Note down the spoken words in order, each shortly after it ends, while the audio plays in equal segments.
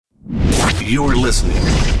You're listening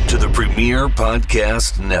to the Premier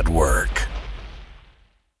Podcast Network.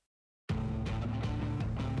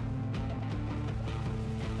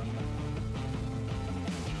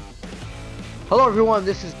 Hello, everyone.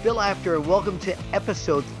 This is Bill Apter, and welcome to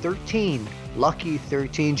episode 13. Lucky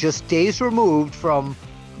 13, just days removed from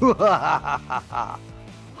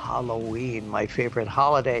Halloween, my favorite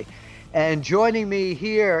holiday. And joining me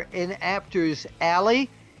here in Apter's Alley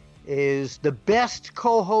is the best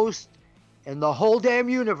co-host in the whole damn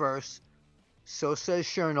universe. So says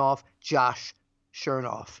Chernoff, Josh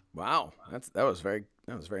Chernoff. Wow, that was very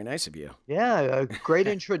nice of you. Yeah, a great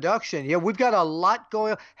introduction. Yeah, we've got a lot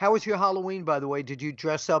going on. How was your Halloween, by the way? Did you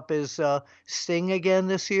dress up as Sting again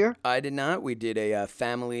this year? I did not. We did a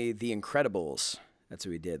family, The Incredibles. That's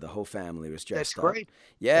what we did. The whole family was dressed up. That's great.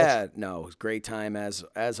 Yeah, no, it was a great time as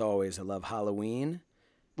always. I love Halloween.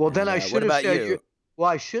 Well, then I should have said you?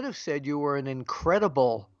 I should have said you were an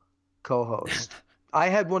incredible co-host. I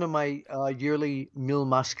had one of my yearly Mil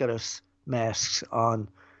Mascaras masks on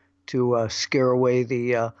to scare away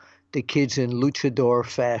the kids in luchador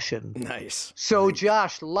fashion. Nice. So,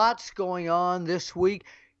 Josh, lots going on this week.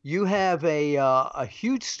 You have a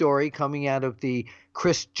huge story coming out of the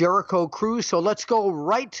Chris Jericho cruise. So let's go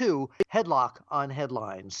right to Headlock on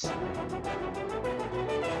Headlines.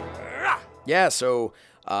 Yeah, so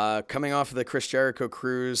coming off of the Chris Jericho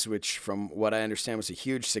cruise, which from what I understand was a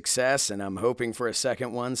huge success, and I'm hoping for a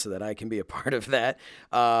second one so that I can be a part of that,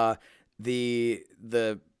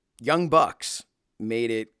 the Young Bucks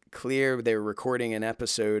made it clear they were recording an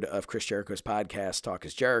episode of Chris Jericho's podcast, Talk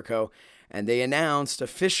is Jericho, and they announced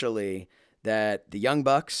officially that the Young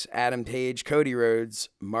Bucks, Adam Page, Cody Rhodes,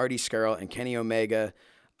 Marty Scurll, and Kenny Omega,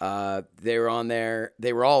 they were on there.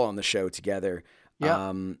 They were all on the show together.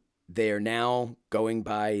 Yeah. They are now going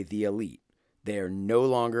by the Elite. They are no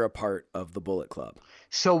longer a part of the Bullet Club.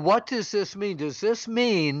 So what does this mean? Does this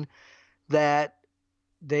mean that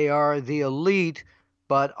they are the Elite,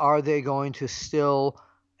 but are they going to still,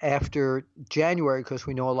 after January, because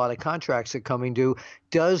we know a lot of contracts are coming due,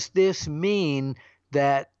 does this mean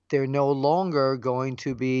that they're no longer going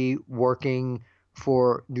to be working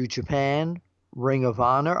for New Japan, Ring of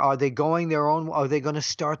Honor? Are they going to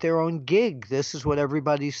start their own gig? This is what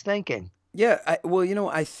everybody's thinking. Yeah,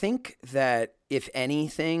 I think that if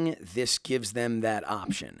anything, this gives them that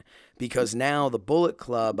option, because now the Bullet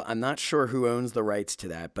Club, I'm not sure who owns the rights to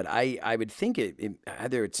that, but I would think it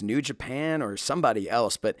either it's New Japan or somebody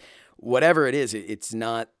else, but whatever it is, it's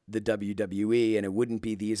not the WWE, and it wouldn't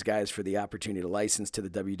be these guys for the opportunity to license to the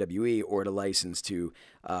WWE or to license to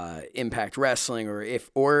Impact Wrestling, or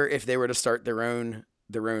if they were to start their own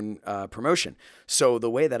promotion. So the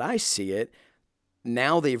way that I see it,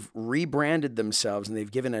 now they've rebranded themselves and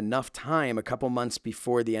they've given enough time, a couple months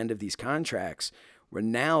before the end of these contracts, where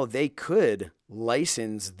now they could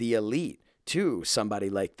license the Elite to somebody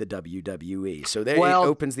like the WWE. So it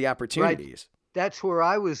opens the opportunities. Right. That's where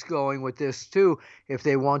I was going with this too, if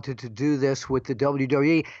they wanted to do this with the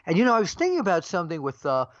WWE. And, I was thinking about something with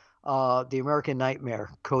the American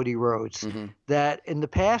Nightmare, Cody Rhodes, that in the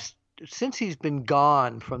past, since he's been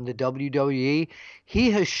gone from the WWE,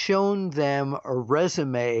 he has shown them a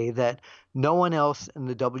resume that no one else in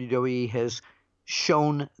the WWE has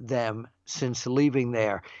shown them since leaving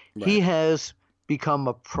there. Right. He has become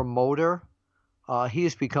a promoter. He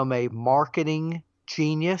has become a marketing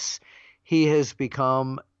genius. He has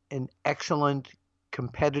become an excellent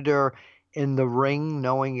competitor in the ring,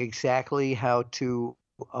 knowing exactly how to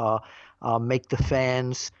make the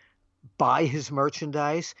fans buy his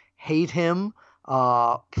merchandise, hate him,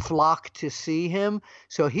 flock to see him.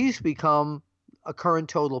 So he's become a current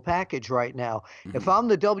total package right now. Mm-hmm. If I'm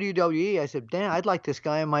the WWE, I said, damn, I'd like this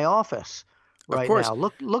guy in my office right now.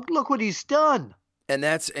 Look what he's done. And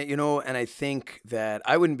that's, and I think that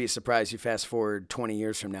I wouldn't be surprised you fast forward 20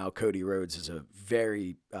 years from now, Cody Rhodes is a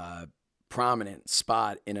very prominent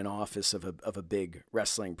spot in an office of a big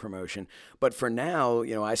wrestling promotion. But for now,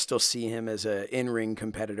 I still see him as an in-ring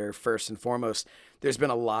competitor first and foremost. There's been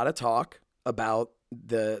a lot of talk about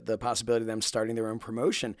the possibility of them starting their own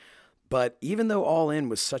promotion. But even though All In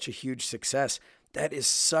was such a huge success, that is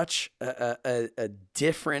such a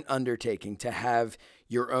different undertaking to have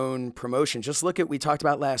your own promotion. Just look at, we talked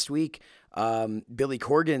about last week, Billy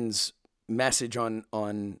Corgan's message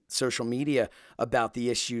on social media about the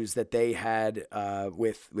issues that they had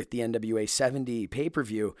with the NWA 70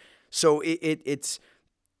 pay-per-view. So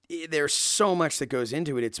there's so much that goes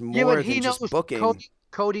into it. It's more than just booking.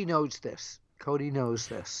 Cody knows this. Cody knows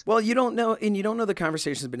this. Well, you don't know the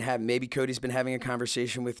conversations been having. Maybe Cody's been having a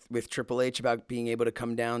conversation with Triple H about being able to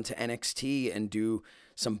come down to NXT and do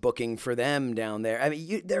some booking for them down there. I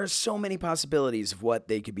mean, there are so many possibilities of what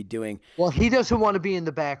they could be doing. Well, he doesn't want to be in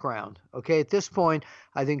the background. Okay, at this point,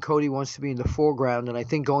 I think Cody wants to be in the foreground, and I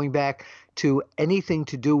think going back to anything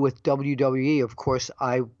to do with WWE, of course,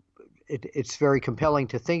 it's very compelling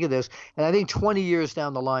to think of this, and I think 20 years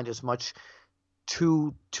down the line is much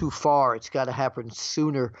too far. It's got to happen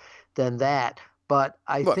sooner than that. But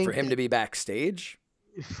I think for him to be backstage,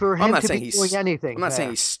 for him to be doing anything. I'm not saying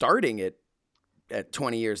he's starting it at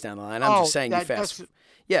 20 years down the line. I'm just saying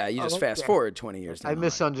fast forward 20 years down the line. I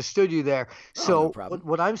misunderstood you there. So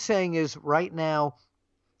what I'm saying is right now,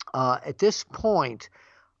 at this point,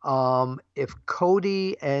 if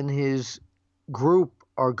Cody and his group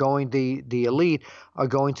are going, the Elite are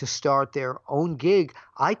going to start their own gig,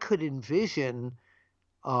 I could envision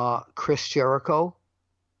Chris Jericho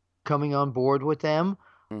coming on board with them.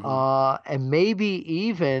 And maybe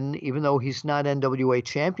even though he's not NWA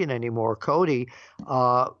champion anymore, Cody,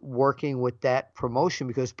 working with that promotion,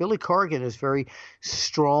 because Billy Corgan is a very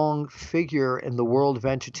strong figure in the world of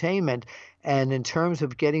entertainment. And in terms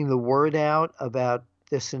of getting the word out about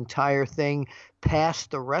this entire thing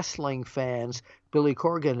past the wrestling fans, Billy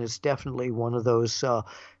Corgan is definitely one of those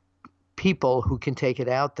people who can take it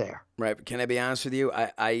out there. Right. But can I be honest with you?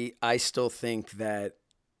 I still think that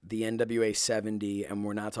the NWA 70, and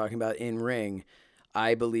we're not talking about in-ring,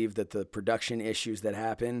 I believe that the production issues that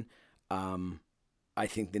happen, I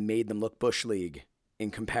think they made them look Bush League in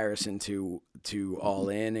comparison to All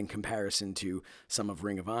In comparison to some of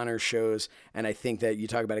Ring of Honor shows. And I think that you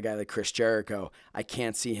talk about a guy like Chris Jericho, I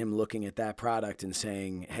can't see him looking at that product and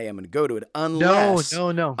saying, hey, I'm going to go to it unless,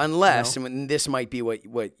 and this might be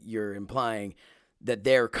what you're implying, that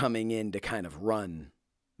they're coming in to kind of run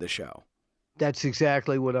the show. That's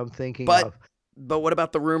exactly what I'm thinking of. But what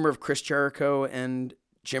about the rumor of Chris Jericho and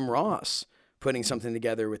Jim Ross putting something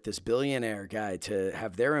together with this billionaire guy to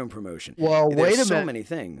have their own promotion? Well, wait a minute. So many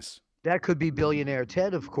things. That could be Billionaire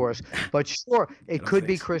Ted, of course. But sure, it could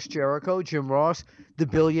be Chris Jericho, Jim Ross, the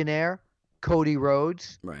Billionaire, Cody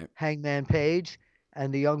Rhodes, right, Hangman Page,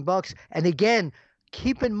 and the Young Bucks. And again,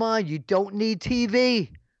 keep in mind, you don't need TV.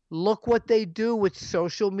 Look what they do with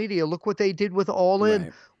social media. Look what they did with All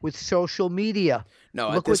In with social media.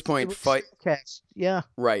 No, at this point, Fight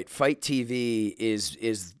Fight TV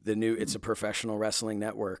is the new. It's a professional wrestling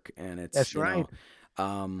network, and it's that's right.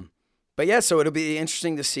 But yeah, so it'll be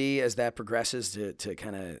interesting to see as that progresses to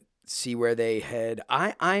kind of see where they head.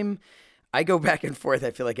 I go back and forth.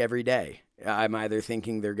 I feel like every day. I'm either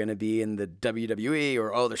thinking they're going to be in the WWE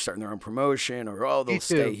or, they're starting their own promotion or, they'll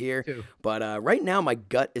stay here. But right now, my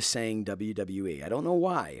gut is saying WWE. I don't know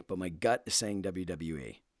why, but my gut is saying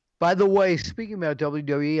WWE. By the way, speaking about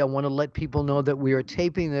WWE, I want to let people know that we are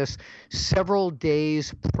taping this several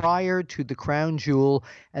days prior to the Crown Jewel.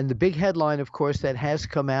 And the big headline, of course, that has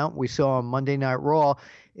come out, we saw on Monday Night Raw,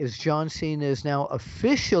 is John Cena is now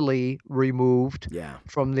officially removed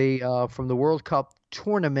from the World Cup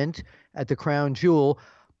tournament at the Crown Jewel.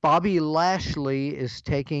 Bobby Lashley is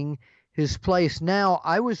taking his place. Now,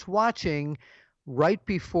 I was watching, right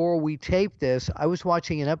before we taped this, I was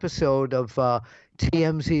watching an episode of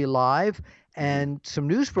TMZ Live, and some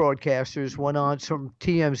news broadcasters went on, some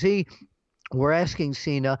TMZ were asking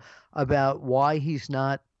Cena about why he's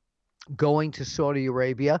not going to Saudi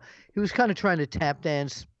Arabia. He was kind of trying to tap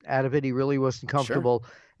dance out of it. He really wasn't comfortable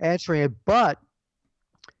answering it. But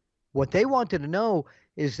what they wanted to know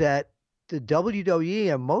is that the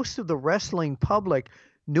WWE and most of the wrestling public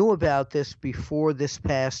knew about this before this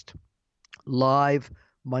past live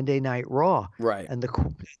Monday Night Raw. Right. And the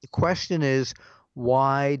question is,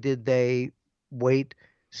 why did they wait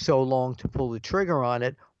so long to pull the trigger on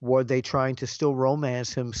it? Were they trying to still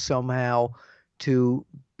romance him somehow to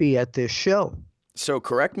be at this show? So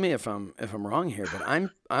correct me if I'm wrong here, but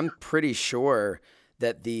I'm pretty sure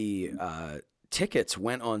that the tickets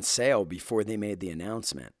went on sale before they made the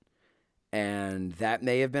announcement. And that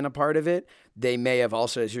may have been a part of it. They may have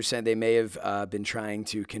also, as you're saying, they may have been trying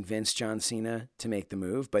to convince John Cena to make the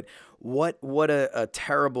move. But what a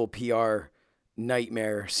terrible PR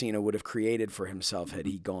nightmare Cena would have created for himself had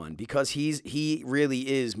he gone, because he really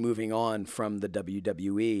is moving on from the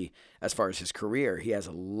WWE as far as his career. He has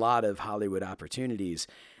a lot of Hollywood opportunities,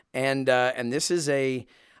 and this is I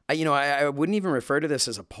wouldn't even refer to this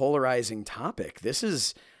as a polarizing topic.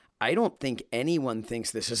 I don't think anyone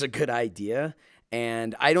thinks this is a good idea.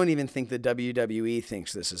 And I don't even think the WWE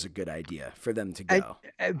thinks this is a good idea for them to go.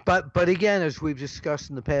 But again, as we've discussed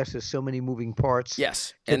in the past, there's so many moving parts.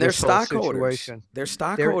 Yes, and they're stockholders. They're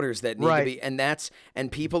stockholders that need to be,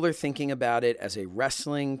 and people are thinking about it as a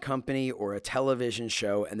wrestling company or a television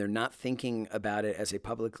show, and they're not thinking about it as a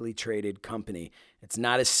publicly traded company. It's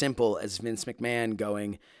not as simple as Vince McMahon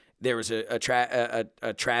going, there was a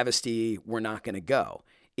travesty, we're not going to go.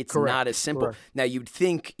 It's not as simple. Correct. Now you'd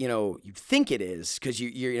think it is, because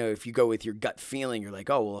you know, if you go with your gut feeling, you're like,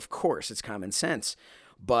 oh, well, of course it's common sense.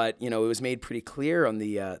 But, you know, it was made pretty clear on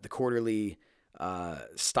the quarterly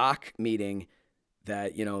stock meeting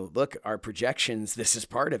that, you know, look, our projections, this is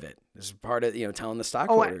part of it. This is part of, you know, telling the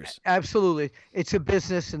stockholders. Oh, absolutely. It's a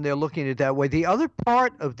business and they're looking at it that way. The other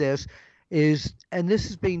part of this is, and this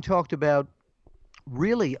is being talked about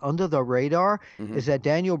really under the radar, is that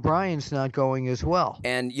Daniel Bryan's not going as well.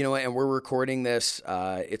 And, you know, and we're recording this,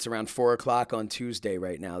 it's around 4:00 on Tuesday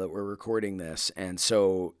right now that we're recording this. And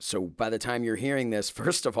so by the time you're hearing this,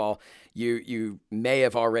 first of all, you may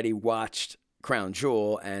have already watched Crown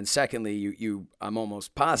Jewel. And secondly, you I'm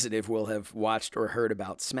almost positive will have watched or heard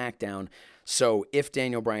about SmackDown. So if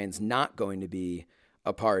Daniel Bryan's not going to be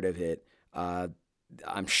a part of it,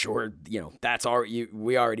 I'm sure, you know, that's already,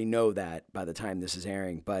 we already know that by the time this is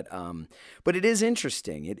airing, but it is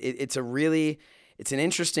interesting. It's an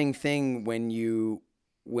interesting thing when you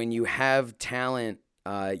have talent.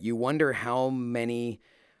 You wonder how many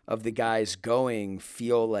of the guys going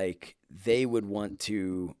feel like they would want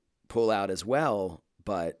to pull out as well,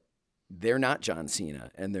 but they're not John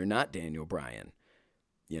Cena and they're not Daniel Bryan.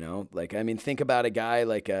 You know, like, I mean, think about a guy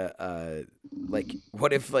like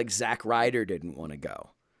what if like Zack Ryder didn't want to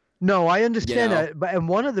go? No, I understand that. But and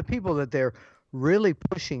one of the people that they're really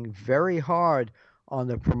pushing very hard on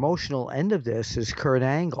the promotional end of this is Kurt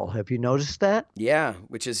Angle. Have you noticed that? Yeah,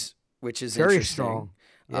 which is very strong.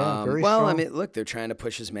 Yeah, very well, strong. I mean, look, they're trying to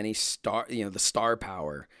push as many the star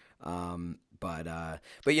power. But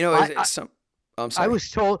you know, I'm sorry.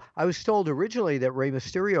 I was told originally that Rey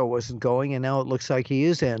Mysterio wasn't going, and now it looks like he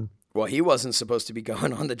is in. Well, he wasn't supposed to be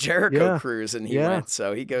going on the Jericho cruise, and he went.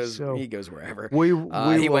 So he goes wherever.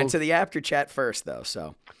 He went to the after chat first, though.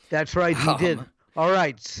 So that's right, he did. All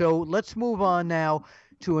right, so let's move on now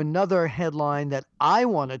to another headline that I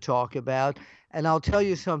want to talk about, and I'll tell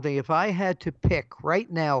you something. If I had to pick right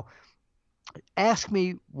now, ask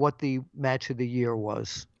me what the match of the year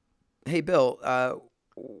was. Hey, Bill.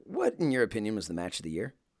 What, in your opinion, was the match of the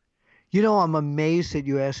year? You know, I'm amazed that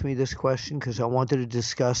you asked me this question because I wanted to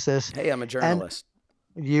discuss this. Hey, I'm a journalist.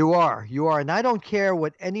 And you are. And I don't care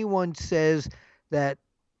what anyone says that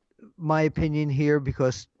my opinion here,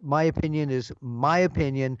 because my opinion is my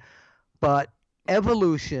opinion. But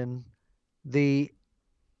Evolution, the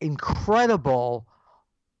incredible,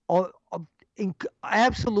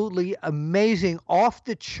 absolutely amazing,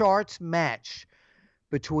 off-the-charts match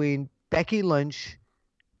between Becky Lynch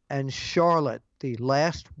and Charlotte, the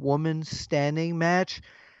last woman standing match,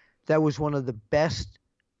 that was one of the best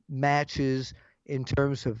matches in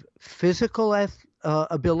terms of physical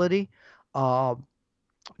ability,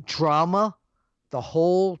 drama, the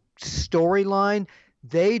whole storyline.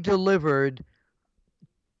 They delivered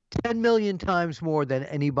 10 million times more than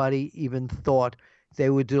anybody even thought they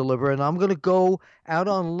would deliver. And I'm going to go out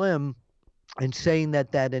on a limb and saying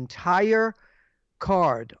that entire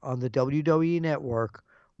card on the WWE Network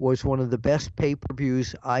was one of the best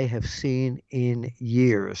pay-per-views I have seen in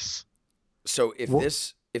years. So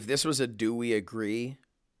if this was a Do We Agree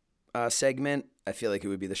segment, I feel like it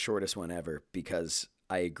would be the shortest one ever, because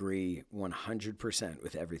I agree 100%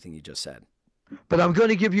 with everything you just said. But I'm going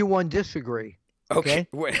to give you one disagree. Okay?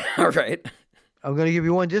 Wait, all right. I'm going to give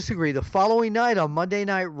you one disagree. The following night on Monday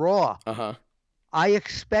Night Raw, I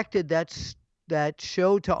expected that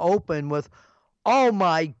show to open with, "Oh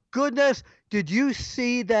my goodness, did you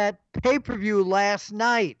see that pay-per-view last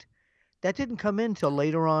night?" That didn't come in till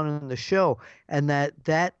later on in the show, and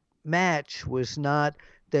that match was not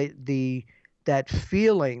that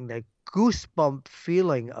feeling, the goosebump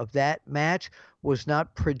feeling of that match was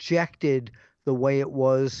not projected the way it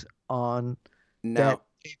was on that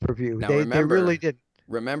pay-per-view. They really didn't.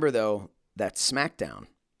 Remember though, that SmackDown,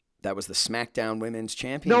 that was the SmackDown Women's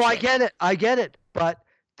Championship. No, I get it. But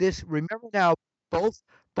remember now,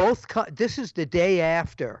 this is the day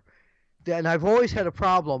after, and I've always had a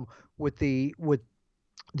problem with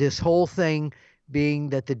this whole thing being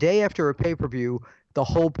that the day after a pay-per-view, the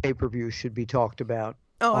whole pay-per-view should be talked about.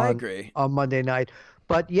 Oh, I agree. On Monday night.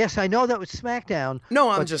 But yes, I know that was SmackDown. No,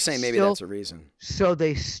 I'm just saying maybe that's a reason. So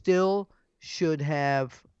they still should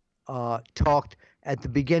have talked at the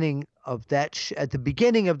beginning of that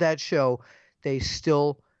show they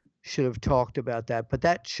still should have talked about that. But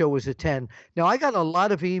that show was a 10. Now, I got a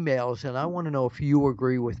lot of emails, and I want to know if you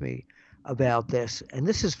agree with me about this. And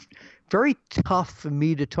this is very tough for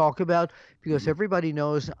me to talk about because everybody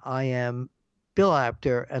knows I am Bill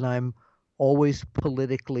Apter, and I'm always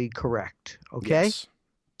politically correct. Okay? Yes.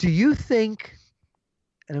 Do you think,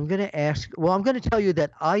 and I'm going to tell you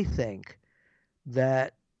that I think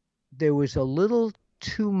that there was a little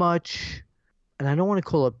too much, and I don't want to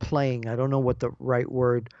call it playing. I don't know what the right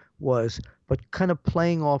word was, but kind of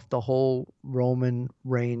playing off the whole Roman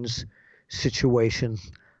Reigns situation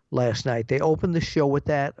last night. They opened the show with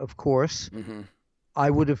that, of course. Mm-hmm. I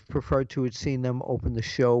would have preferred to have seen them open the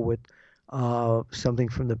show with something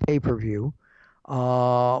from the pay-per-view.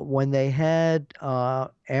 When they had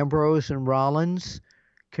Ambrose and Rollins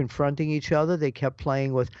confronting each other, they kept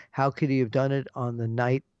playing with how could he have done it on the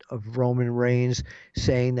night of Roman Reigns,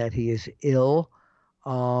 saying that he is ill.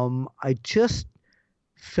 I just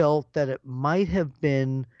felt that it might have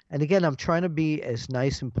been, and again, I'm trying to be as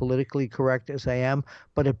nice and politically correct as I am,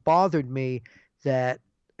 but it bothered me that,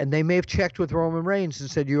 and they may have checked with Roman Reigns and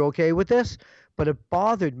said, you okay with this? But it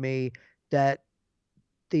bothered me that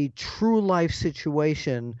the true life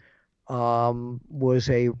situation was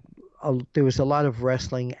there was a lot of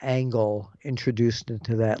wrestling angle introduced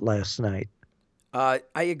into that last night. I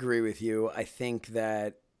agree with you. I think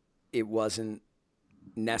that it wasn't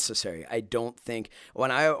necessary. I don't think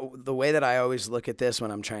the way that I always look at this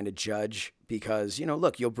when I'm trying to judge, because,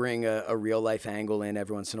 look, you'll bring a real life angle in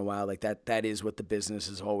every once in a while, like that is what the business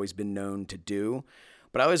has always been known to do.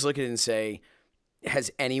 But I always look at it and say,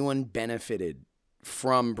 has anyone benefited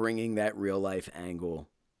from bringing that real life angle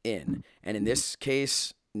in? And in this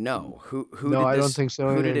case, no. I don't think so.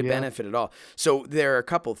 Who did it benefit at all? So there are a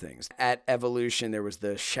couple things. At Evolution, there was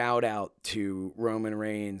the shout out to Roman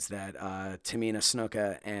Reigns that Tamina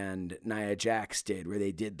Snuka and Nia Jax did, where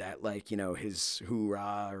they did that, his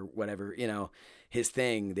hoorah or whatever, his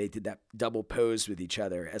thing. They did that double pose with each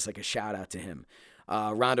other as like a shout out to him.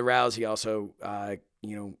 Ronda Rousey also,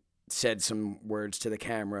 said some words to the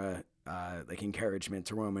camera, like encouragement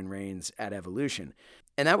to Roman Reigns at Evolution.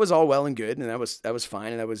 And that was all well and good, and that was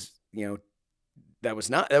fine, and that was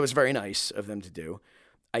very nice of them to do.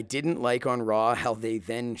 I didn't like on Raw how they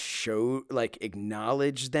then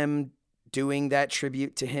acknowledged them doing that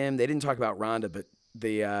tribute to him. They didn't talk about Ronda, but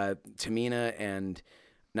the Tamina and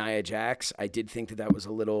Nia Jax, I did think that was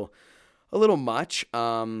a little much.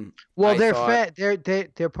 Well, they're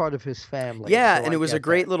part of his family. Yeah, so and it was a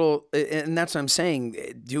great that. little, and that's what I'm saying.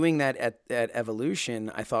 Doing that at Evolution,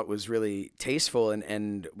 I thought was really tasteful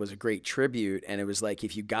and was a great tribute. And it was like,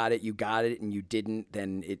 if you got it, you got it, and you didn't,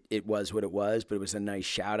 then it was what it was. But it was a nice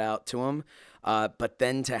shout out to him. But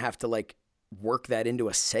then to have to work that into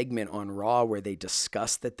a segment on Raw where they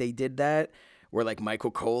discussed that they did that, where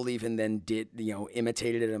Michael Cole even then did,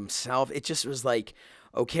 imitated it himself. It just was like,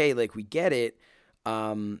 okay, we get it.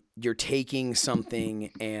 You're taking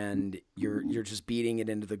something and you're just beating it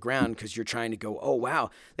into the ground because you're trying to go, oh, wow.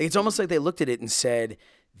 It's almost like they looked at it and said,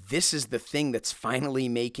 this is the thing that's finally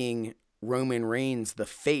making Roman Reigns the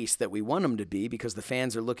face that we want him to be, because the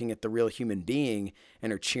fans are looking at the real human being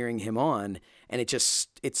and are cheering him on. And it's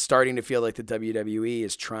starting to feel like the WWE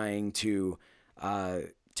is trying to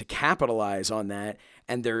capitalize on that,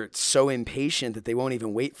 and they're so impatient that they won't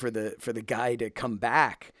even wait for the guy to come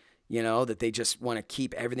back, that they just want to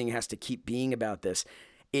keep, everything has to keep being about this.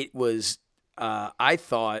 It was I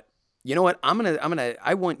thought, you know what,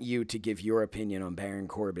 I want you to give your opinion on Baron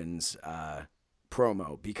Corbin's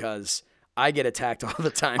promo, because I get attacked all the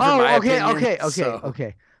time for my opinion.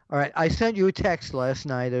 Okay. All right, I sent you a text last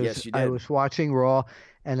night. Yes, you did. I was watching Raw,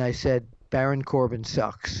 and I said Baron Corbin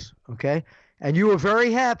sucks. Okay. And you were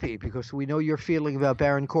very happy because we know your feeling about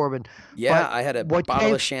Baron Corbin. Yeah, I had a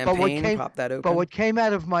bottle of champagne, pop that open. But what came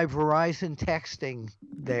out of my Verizon texting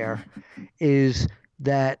there is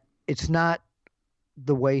that it's not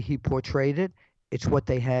the way he portrayed it. It's what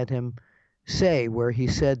they had him say, where he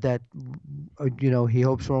said that, he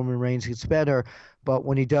hopes Roman Reigns gets better, but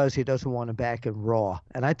when he does, he doesn't want him back in Raw.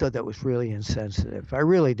 And I thought that was really insensitive. I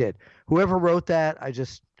really did. Whoever wrote that, I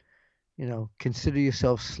just... consider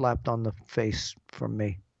yourself slapped on the face from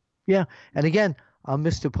me. Yeah. And again, I'm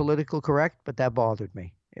Mr. Political Correct, but that bothered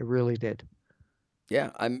me. It really did.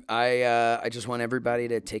 Yeah. I just want everybody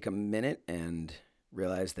to take a minute and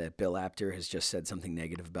realize that Bill Apter has just said something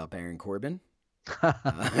negative about Baron Corbin.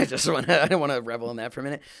 I don't want to revel in that for a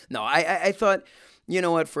minute. No, I thought, you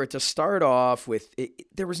know what, for it to start off with,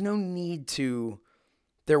 there was no need to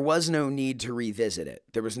revisit it.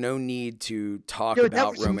 There was no need to talk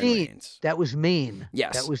about Roman Reigns. That was mean.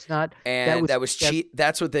 Yes. That was not. And that was cheap.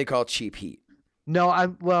 That's what they call cheap heat.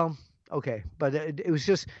 No, okay, but it was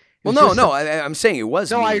just. Well, no, I'm saying it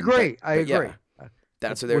was No, mean. I agree. But I agree. Yeah,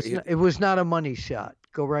 that's what it was not a money shot.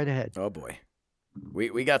 Go right ahead. Oh boy,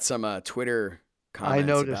 we got some Twitter comments I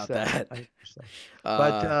noticed about that. I noticed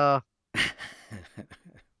that.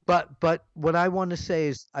 But what I want to say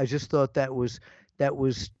is, I just thought that was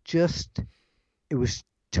just, it was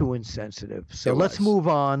too insensitive. So let's move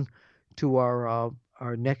on to our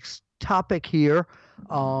next topic here.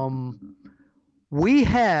 We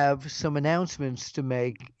have some announcements to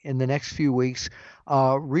make in the next few weeks.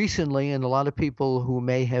 Recently, and a lot of people who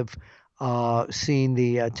may have seen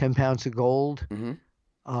the 10 Pounds of Gold,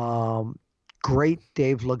 great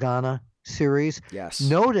Dave Lagana series. Yes.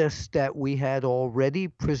 Notice that we had already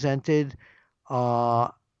presented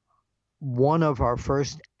one of our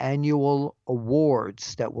first annual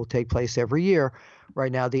awards that will take place every year.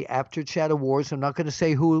 Right now, the After Chat Awards. I'm not going to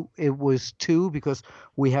say who it was to because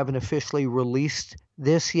we haven't officially released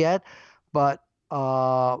this yet, but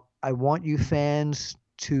I want you fans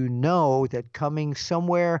to know that coming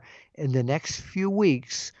somewhere in the next few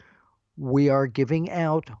weeks, we are giving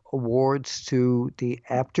out awards to the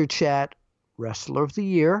After Chat Wrestler of the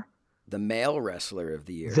Year, the Male Wrestler of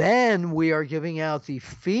the Year. Then we are giving out the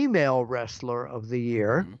Female Wrestler of the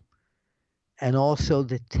Year, and also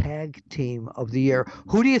the Tag Team of the Year.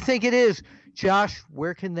 Who do you think it is? Josh,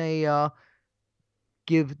 where can they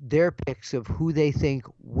give their picks of who they think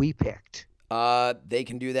we picked? They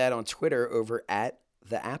can do that on Twitter over at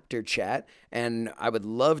the After Chat, and I would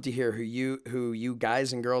love to hear who you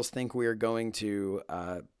guys and girls think we are going to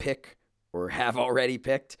pick or have already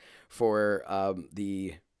picked for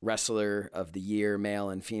the Wrestler of the Year, male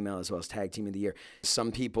and female, as well as Tag Team of the Year.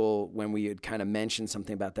 Some people, when we had kind of mentioned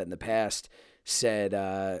something about that in the past, said,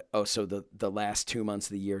 so the last 2 months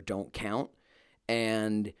of the year don't count.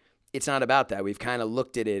 And it's not about that. We've kind of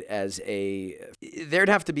looked at it as there'd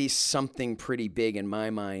have to be something pretty big in my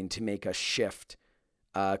mind to make a shift,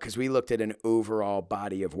 because we looked at an overall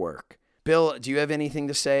body of work. Bill, do you have anything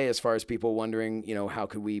to say as far as people wondering, how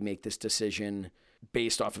could we make this decision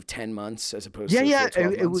based off of 10 months as opposed to 12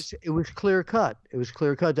 months? It was clear cut. It was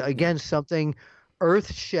clear cut. Again, something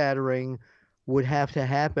earth shattering would have to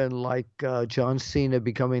happen, like John Cena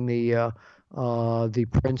becoming the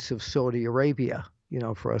Prince of Saudi Arabia,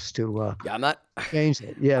 for us to I'm not change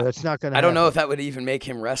it. Yeah, that's not going to I don't happen. know if that would even make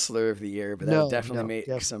him Wrestler of the Year, but that would definitely make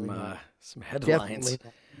definitely some headlines.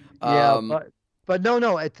 But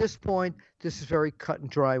no, at this point, this is very cut and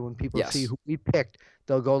dry. When people see who we picked,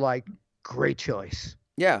 they'll go like, great choice.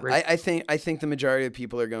 Yeah, I think the majority of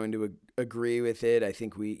people are going to agree with it. I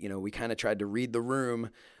think we kind of tried to read the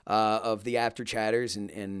room of the After Chatters,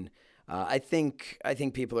 and I think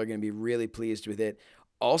people are going to be really pleased with it.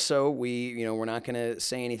 Also, we're not going to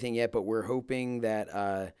say anything yet, but we're hoping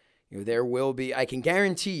that there will be. I can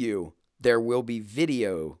guarantee you there will be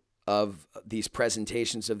video of these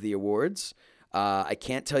presentations of the awards. I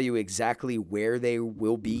can't tell you exactly where they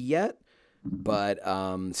will be yet. But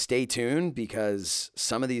stay tuned, because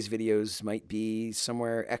some of these videos might be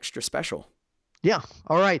somewhere extra special. Yeah.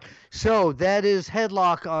 All right. So that is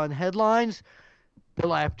Headlock on Headlines.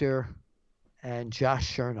 Bill Apter and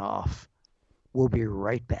Josh Chernoff. We'll be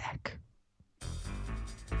right back.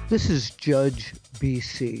 This is Judge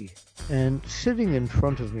BC, and sitting in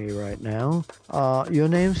front of me right now, your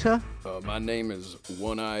name, sir? My name is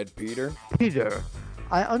One-Eyed Peter. Peter.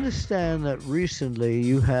 I understand that recently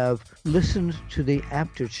you have listened to the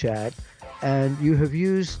After Chat and you have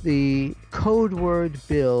used the code word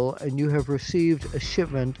Bill, and you have received a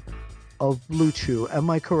shipment of Blue Chew. Am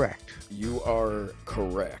I correct? You are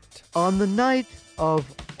correct. On the night of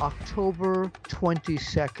October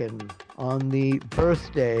 22nd, on the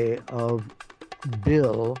birthday of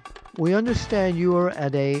Bill, we understand you were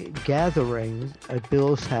at a gathering at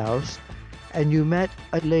Bill's house and you met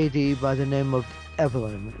a lady by the name of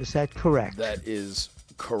Evelyn. Is that correct? That is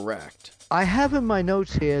correct. I have in my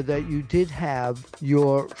notes here that you did have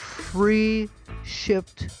your free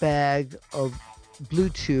shipped bag of Blue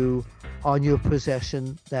Chew on your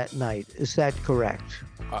possession that night. Is that correct?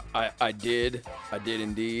 I did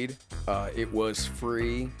indeed. It was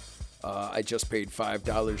free. I just paid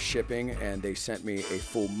 $5 shipping, and they sent me a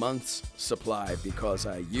full month's supply because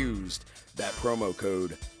I used that promo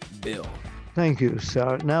code BILL. Thank you,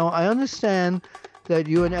 sir. Now, I understand that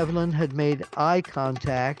you and Evelyn had made eye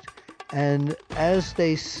contact, and as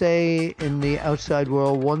they say in the outside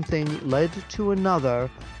world, one thing led to another,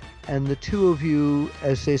 and the two of you,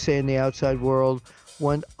 as they say in the outside world,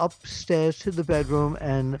 went upstairs to the bedroom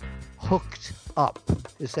and hooked up.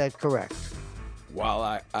 Is that correct? While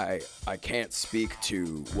I can't speak to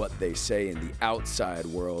what they say in the outside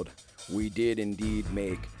world, we did indeed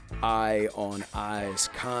make eye-on-eyes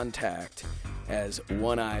contact, as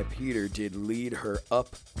One-Eye Peter did lead her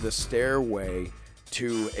up the stairway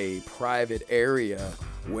to a private area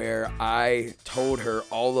where I told her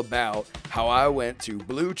all about how I went to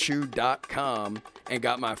BlueChew.com and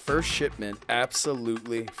got my first shipment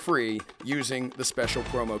absolutely free using the special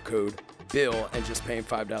promo code BILL and just paying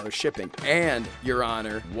 $5 shipping. And, Your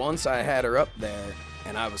Honor, once I had her up there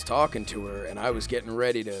and I was talking to her and I was getting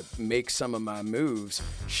ready to make some of my moves,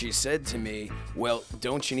 she said to me, "Well,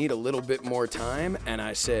 don't you need a little bit more time?" And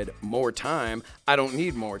I said, "More time? I don't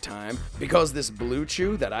need more time, because this Blue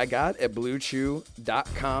Chew that I got at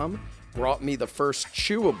BlueChew.com brought me the first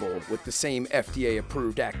chewable with the same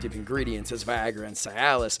FDA-approved active ingredients as Viagra and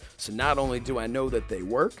Cialis. So not only do I know that they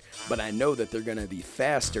work, but I know that they're going to be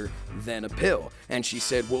faster than a pill." And she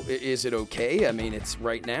said, "Well, is it okay? I mean, it's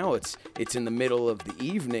right now. It's in the middle of the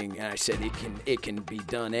evening." And I said, "It can be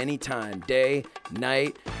done anytime, day,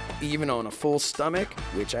 night, even on a full stomach,"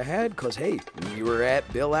 which I had, because hey, we were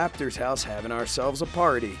at Bill Apter's house having ourselves a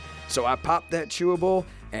party. So I popped that chewable,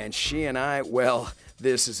 and she and I, well,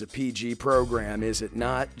 this is a PG program, is it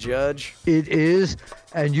not, Judge? It is,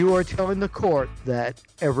 and you are telling the court that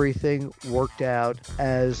everything worked out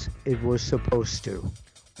as it was supposed to.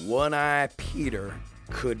 One-Eye Peter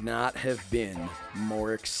could not have been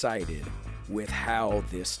more excited with how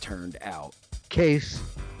this turned out. Case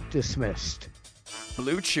dismissed.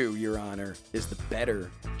 Blue Chew, Your Honor, is the better,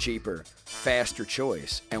 cheaper, faster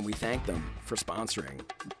choice, and we thank them for sponsoring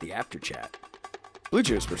the After Chat. Blue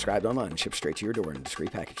Chew is prescribed online and shipped straight to your door in a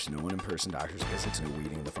discreet package. No one in-person doctor's visits, no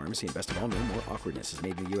waiting in the pharmacy, and best of all, no more awkwardness. Is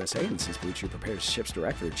made in the USA, and since Blue Chew prepares ships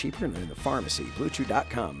direct, they're cheaper than in the pharmacy.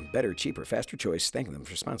 BlueChew.com. Better, cheaper, faster choice. Thank them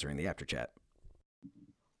for sponsoring the After Chat.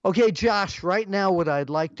 Okay, Josh, right now what I'd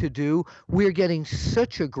like to do, we're getting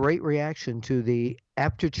such a great reaction to the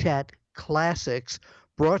After Chat Classics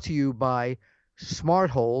brought to you by Smart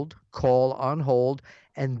Hold, call on hold.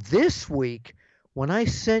 And this week, when I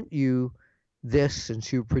sent you this,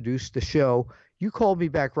 since you produced the show, you called me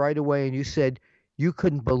back right away and you said you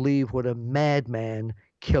couldn't believe what a madman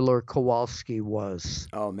Killer Kowalski was.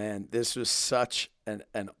 Oh man, this was such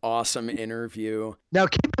an awesome interview. Now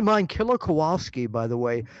keep in mind, Killer Kowalski, by the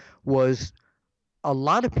way, was, a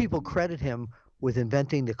lot of people credit him with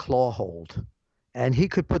inventing the claw hold. And he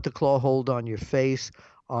could put the claw hold on your face,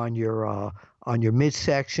 on your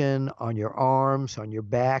midsection, on your arms, on your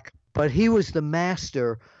back. But he was the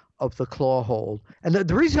master of the claw hold. And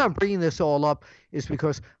the reason I'm bringing this all up is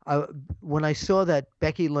because when I saw that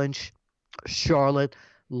Becky Lynch, Charlotte,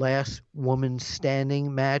 last woman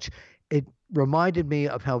standing match, it reminded me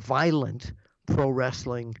of how violent pro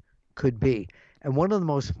wrestling could be. And one of the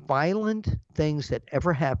most violent things that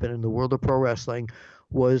ever happened in the world of pro wrestling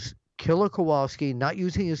was Killer Kowalski, not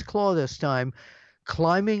using his claw this time,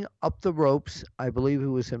 climbing up the ropes. I believe it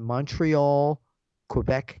was in Montreal,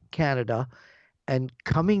 Quebec, Canada, and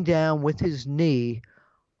coming down with his knee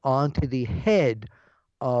onto the head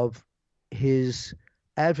of his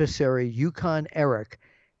adversary, Yukon Eric,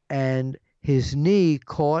 and his knee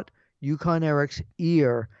caught Yukon Eric's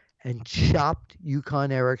ear and chopped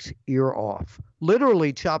Yukon Eric's ear off.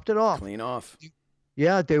 Literally chopped it off. Clean off.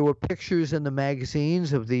 Yeah, there were pictures in the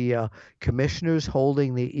magazines of the commissioners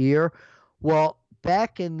holding the ear. Well,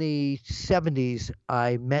 back in the 70s,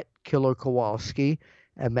 I met Killer Kowalski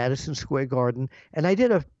at Madison Square Garden, and I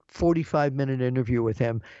did a 45-minute interview with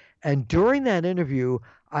him. And during that interview,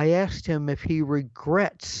 I asked him if he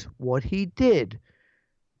regrets what he did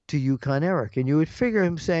to Yukon Eric. And you would figure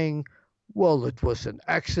him saying, well, it was an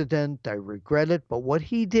accident, I regret it. But what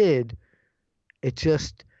he did, it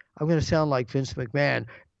just, I'm going to sound like Vince McMahon,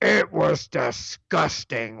 it was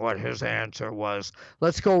disgusting what his answer was.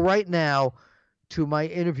 Let's go right now to my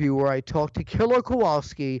interview where I talked to Killer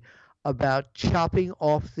Kowalski about chopping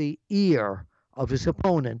off the ear of his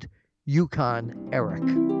opponent, Yukon Eric.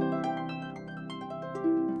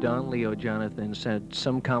 Don Leo Jonathan said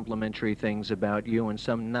some complimentary things about you and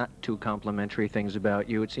some not too complimentary things about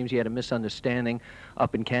you. It seems he had a misunderstanding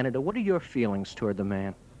up in Canada. What are your feelings toward the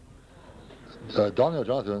man? Don Leo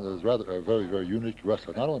Jonathan is rather a very, very unique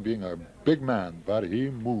wrestler. Not only being a big man, but he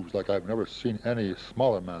moves like I've never seen any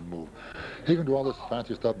smaller man move. He can do all this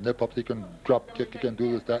fancy stuff, nip-ups, he can drop kick, he can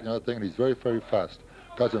do this, that, and the other thing, and he's very, very fast.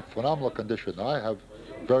 Guy's in phenomenal condition. I have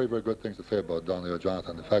very, very good things to say about Don Leo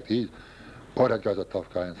Jonathan. In fact, boy, that guy's a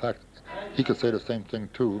tough guy. In fact, he could say the same thing,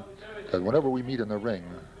 too, that whenever we meet in the ring,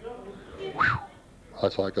 whew,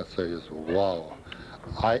 that's all I can say is, wow.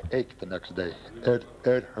 I ache the next day. It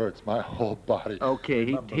hurts my whole body.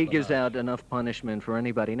 Okay, he gives out enough punishment for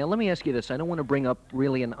anybody. Now, let me ask you this. I don't want to bring up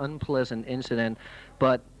really an unpleasant incident,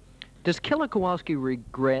 but Does Killer Kowalski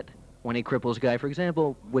regret when he cripples a guy? For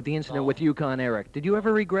example, with the incident with Yukon Eric, did you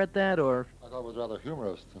ever regret that, or? I thought it was rather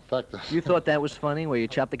humorous. In fact, You thought that was funny, where you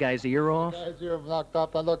chopped the guy's ear off? the guy's ear knocked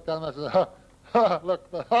off. I looked at him and I said, ha, ha, look,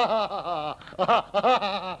 ha,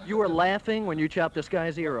 ha. You were laughing when you chopped this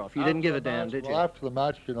guy's ear off. You didn't give a damn, did you? Well, after the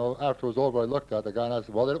match, after it was over, I looked at the guy and I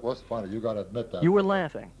said, well, it was funny. You got to admit that. You were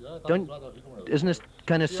laughing. Yeah, I thought Don't, it was rather humorous. isn't this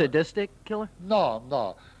kind of sadistic, Killer?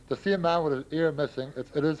 No. To see a man with his ear missing,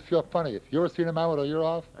 it is feel funny. If you ever seen a man with an ear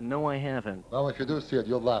off, No, I haven't. well, if you do see it,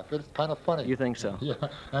 you'll laugh. It's kind of funny. You think so? Yeah.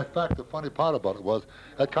 In fact, the funny part about it was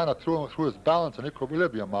it kind of threw his balance and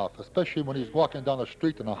equilibrium off, especially when he's walking down the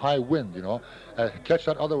street in a high wind, catch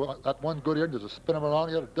that one good ear, just spin him around.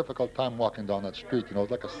 He had a difficult time walking down that street,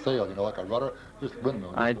 it's like a sail, like a rudder, just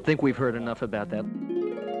windmill. I think we've heard enough about that.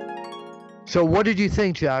 So what did you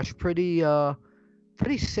think, Josh?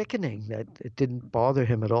 Pretty sickening that it didn't bother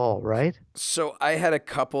him at all, right? So I had a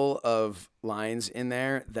couple of lines in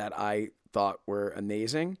there that I thought were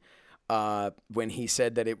amazing. When he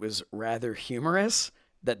said that it was rather humorous,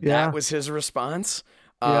 that was his response.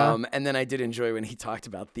 And then I did enjoy when he talked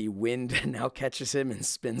about the wind now catches him and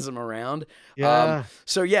spins him around. Yeah.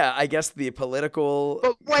 I guess the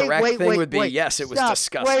political correct thing would be, yes, it was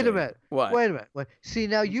disgusting. Wait a minute. What? Wait a minute. See,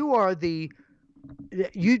 now you are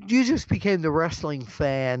you just became the wrestling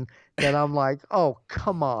fan that I'm like, oh,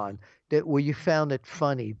 come on, where you found it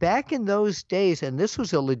funny. Back in those days, and this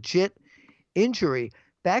was a legit injury,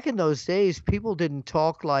 back in those days, people didn't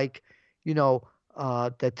talk like,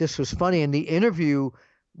 that this was funny, and the interview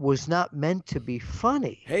was not meant to be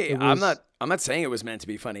funny. Hey, I'm not saying it was meant to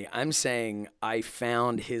be funny. I'm saying I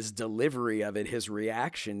found his delivery of it, his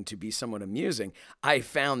reaction, to be somewhat amusing. I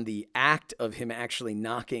found the act of him actually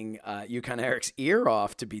knocking Yukon Eric's ear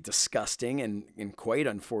off to be disgusting and quite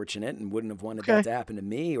unfortunate, and wouldn't have wanted that to happen to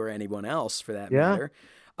me or anyone else for that matter.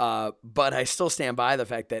 But I still stand by the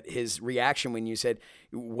fact that his reaction when you said,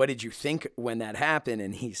 what did you think when that happened?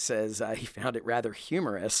 And he says he found it rather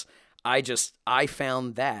humorous. I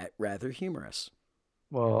found that rather humorous.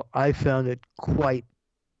 Well, I found it quite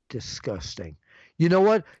disgusting. You know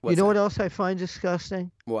what? What else I find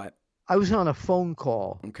disgusting? What? I was on a phone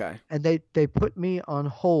call. Okay. And they put me on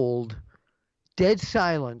hold, dead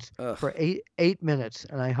silence for eight minutes,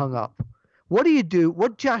 and I hung up. What do you do?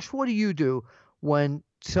 Josh, what do you do when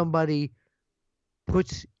somebody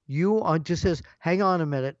puts you on, just says, hang on a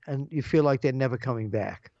minute, and you feel like they're never coming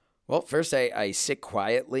back? Well, first I sit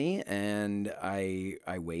quietly and I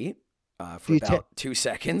wait for about 2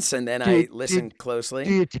 seconds, and then I listen closely.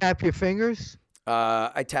 Do you tap your fingers?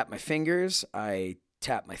 I tap my fingers. I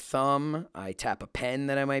tap my thumb. I tap a pen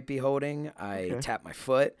that I might be holding. I tap my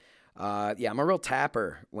foot. I'm a real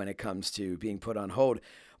tapper when it comes to being put on hold.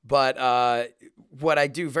 But what I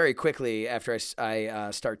do very quickly after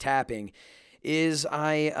I start tapping is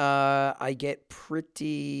I get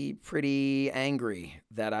pretty angry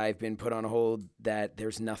that I've been put on hold, that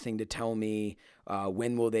there's nothing to tell me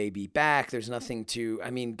when will they be back. There's nothing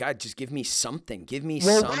God, just give me something. Give me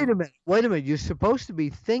something. Wait a minute. You're supposed to be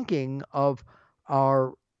thinking of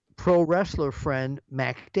our pro wrestler friend,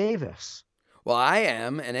 Mac Davis. Well, I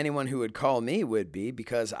am, and anyone who would call me would be,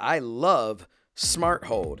 because I love Smart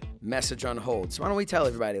Hold, message on hold. So why don't we tell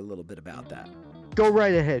everybody a little bit about that? Go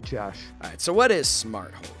right ahead, Josh. All right, so what is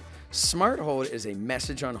Smart Hold? Smart Hold is a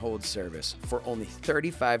message on hold service for only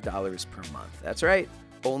 $35 per month. That's right,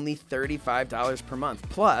 only $35 per month.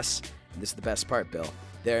 Plus, and this is the best part, Bill,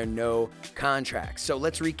 there are no contracts. So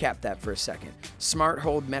let's recap that for a second. Smart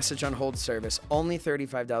Hold message on hold service, only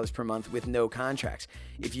 $35 per month with no contracts.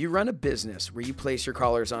 If you run a business where you place your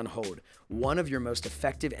callers on hold, one of your most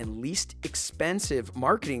effective and least expensive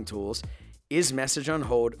marketing tools is message on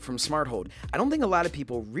hold from Smart Hold. I don't think a lot of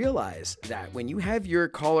people realize that when you have your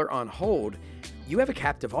caller on hold, you have a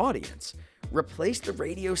captive audience. Replace the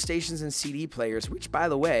radio stations and CD players, which, by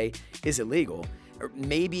the way, is illegal. Or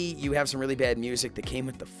maybe you have some really bad music that came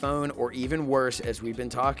with the phone, or even worse, as we've been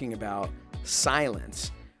talking about,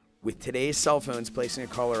 silence. With today's cell phones, placing a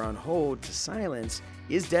caller on hold to silence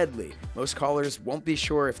is deadly. Most callers won't be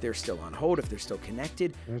sure if they're still on hold, if they're still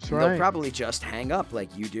connected. That's right. They'll probably just hang up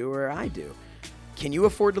like you do or I do. Can you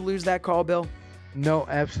afford to lose that call, Bill? No,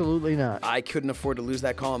 absolutely not. I couldn't afford to lose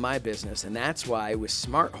that call in my business, and that's why with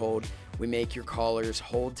Smart Hold, we make your caller's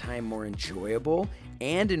hold time more enjoyable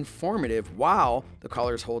and informative while the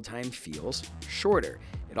caller's hold time feels shorter.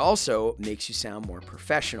 It also makes you sound more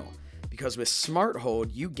professional, because with Smart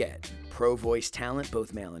Hold, you get pro voice talent,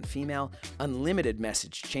 both male and female, unlimited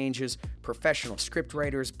message changes, professional script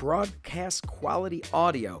writers, broadcast quality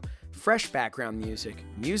audio, fresh background music,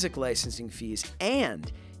 music licensing fees,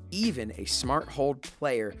 and even a Smart Hold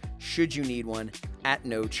player should you need one at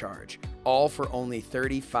no charge. All for only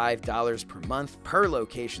 $35 per month per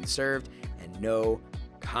location served and no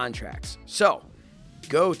contracts. So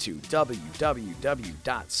go to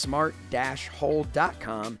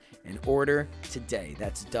www.smart-hold.com and order today.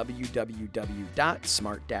 That's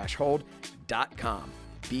www.smart-hold.com.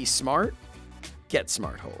 Be smart, get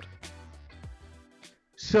Smart Hold.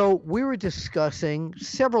 So we were discussing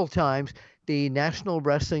several times the National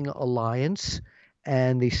Wrestling Alliance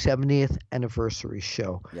and the 70th anniversary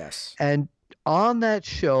show. Yes. And on that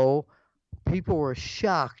show, people were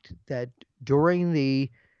shocked that during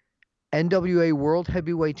the NWA World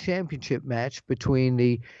Heavyweight Championship match between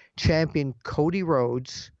the champion Cody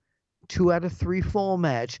Rhodes, 2 out of 3 fall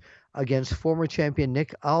match against former champion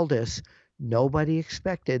Nick Aldis, nobody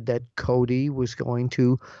expected that Cody was going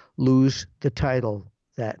to lose the title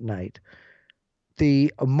that night.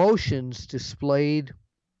 The emotions displayed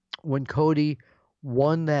when Cody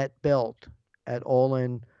won that belt at All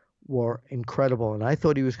In were incredible. And I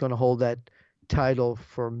thought he was going to hold that title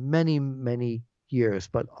for many, many years.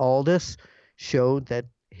 But Aldis showed that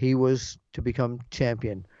he was to become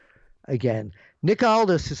champion again. Nick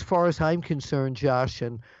Aldis, as far as I'm concerned, Josh,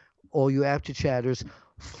 and all you After Chatters,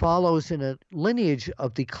 follows in a lineage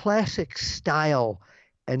of the classic style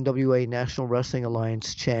NWA National Wrestling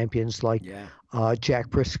Alliance champions like Jack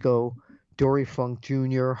Briscoe, Dory Funk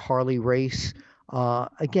Jr., Harley Race,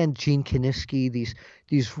 again, Gene Kiniski,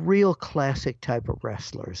 these real classic type of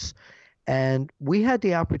wrestlers. And we had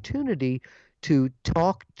the opportunity to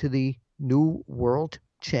talk to the new world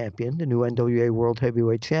champion, the new NWA World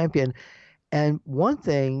Heavyweight Champion. And one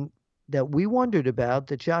thing that we wondered about,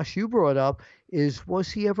 that Josh, you brought up, is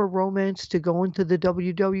was he ever romanced to go into the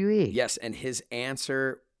WWE? Yes, and his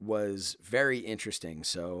answer was very interesting.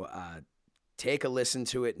 So take a listen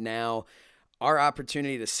to it now. Our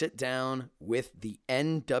opportunity to sit down with the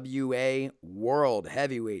NWA World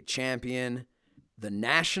Heavyweight Champion, the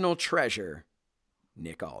national treasure,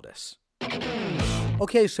 Nick Aldis.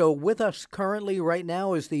 Okay, so with us currently right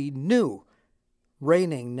now is the new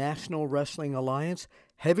reigning National Wrestling Alliance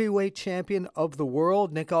Heavyweight Champion of the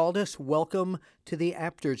World, Nick Aldis. Welcome to the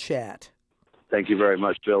After Chat. Thank you very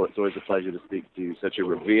much, Bill. It's always a pleasure to speak to such a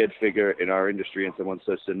revered figure in our industry and someone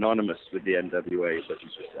so synonymous with the NWA such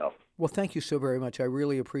as yourself. Well, thank you so very much. I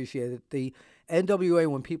really appreciate it. The NWA,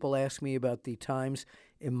 when people ask me about the times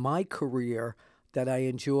in my career that I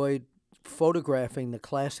enjoyed photographing the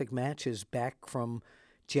classic matches back from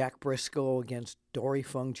Jack Briscoe against Dory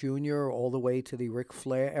Funk Jr. all the way to the Ric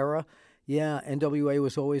Flair era, NWA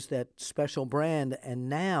was always that special brand. And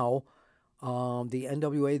now the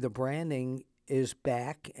NWA, the branding is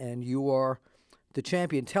back, and you are the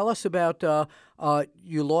champion. Tell us about,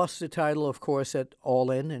 you lost the title, of course, at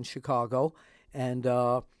All In Chicago, and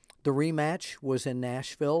the rematch was in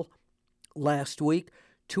Nashville last week.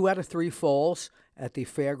 2 out of 3 falls at the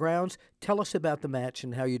fairgrounds. Tell us about the match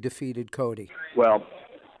and how you defeated Cody. Well,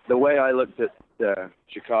 the way I looked at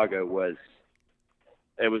Chicago was,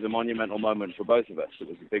 it was a monumental moment for both of us. It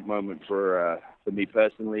was a big moment for me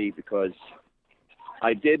personally, because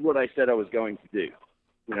I did what I said I was going to do.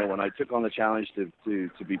 You know, when I took on the challenge to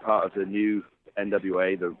be part of the new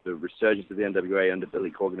NWA, the resurgence of the NWA under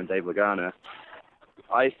Billy Corgan and Dave Lagana,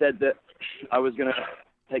 I said that I was going to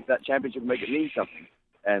take that championship and make it mean something.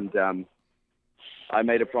 And I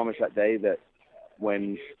made a promise that day that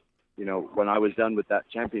when I was done with that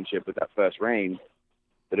championship, with that first reign,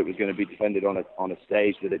 that it was going to be defended on a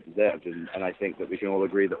stage that it deserved. And I think that we can all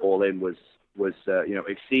agree that All In was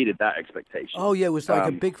exceeded that expectation. Oh, yeah, it was like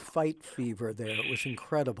a big fight fever there. It was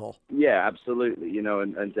incredible. Yeah, absolutely.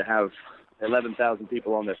 And to have 11,000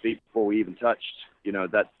 people on their feet before we even touched,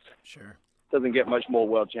 that sure doesn't get much more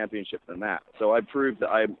world championship than that. So I proved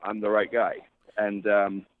that I'm the right guy. And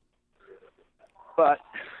but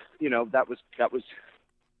that was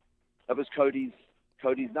Cody's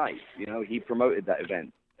night. He promoted that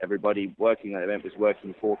event. Everybody working that event was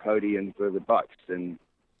working for Cody and for the Bucks, and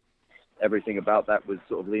everything about that was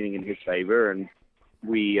sort of leaning in his favor. And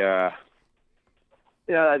we, I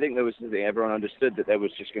think there was something everyone understood, that there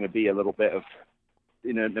was just going to be a little bit of,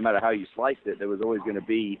 no matter how you sliced it, there was always going to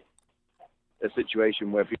be a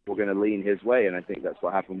situation where people were going to lean his way. And I think that's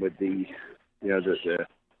what happened with the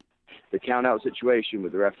count out situation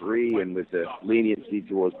with the referee and with the leniency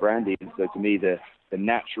towards Brandy. And so to me, the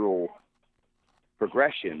natural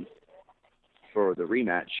progression for the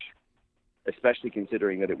rematch, especially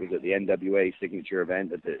considering that it was at the NWA signature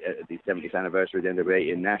event at the 70th anniversary of the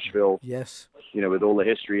NWA in Nashville. Yes. With all the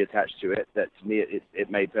history attached to it, that to me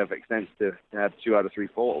it made perfect sense to have 2 out of 3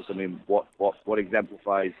 falls. I mean, what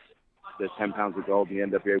exemplifies the 10 pounds of gold in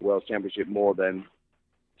the NWA World Championship more than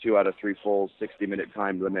 2 out of 3 falls, 60-minute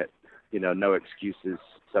time limit, no excuses.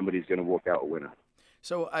 Somebody's going to walk out a winner.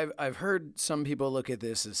 So I've heard some people look at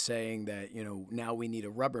this as saying that, now we need a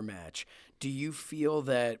rubber match. Do you feel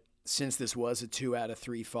that since this was a 2 out of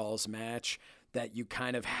 3 falls match, that you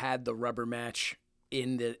kind of had the rubber match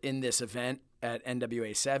in this event at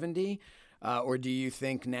NWA 70? Or do you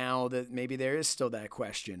think now that maybe there is still that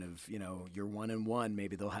question of, you're 1-1,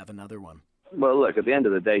 maybe they'll have another one? Well, look, at the end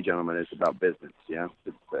of the day, gentlemen, it's about business.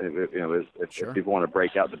 If people want to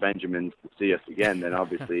break out the Benjamins to see us again, then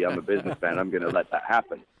obviously I'm a businessman. I'm going to let that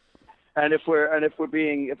happen. And if we're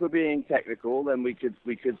being technical, then we could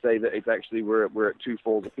say that it's actually we're at 2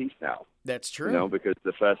 falls apiece now. That's true. Because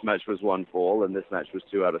the first match was 1 fall and this match was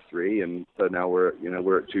 2 out of 3, and so now we're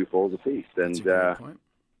at 2 falls apiece. And that's a great point.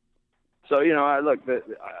 So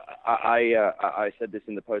I said this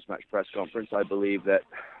in the post-match press conference. I believe that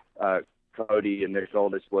Cody and Nick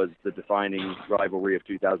Aldis was the defining rivalry of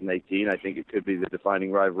 2018. I think it could be the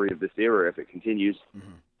defining rivalry of this era if it continues.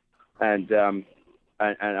 Mm-hmm. And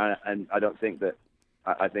I don't think that.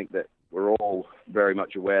 I think that we're all very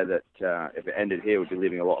much aware that if it ended here, we'd be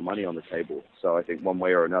leaving a lot of money on the table. So I think one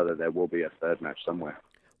way or another, there will be a third match somewhere.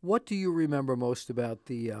 What do you remember most about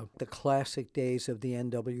the classic days of the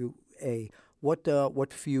NWA?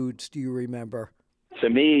 What feuds do you remember? To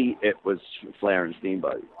me, it was Flair and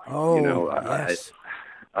Steamboat. Oh, yes.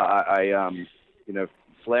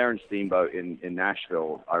 Flair and Steamboat in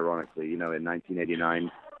Nashville, ironically, in 1989,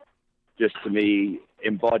 just to me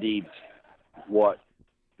embodied what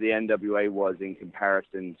the NWA was in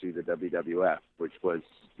comparison to the WWF, which was,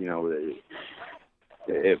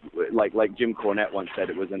 like Jim Cornette once said,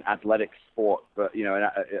 it was an athletic sport, but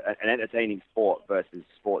an entertaining sport versus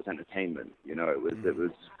sports entertainment. It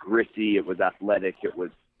was gritty, it was athletic, it was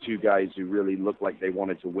 2 guys who really looked like they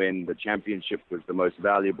wanted to win. The championship was the most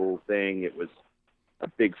valuable thing. It was a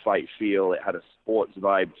big fight feel. It had a sports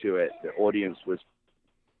vibe to it. The audience was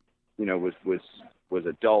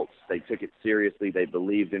adults. They took it seriously. They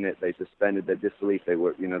believed in it. They suspended their disbelief. They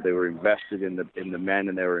were invested in the men,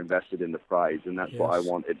 and they were invested in the prize. And that's what I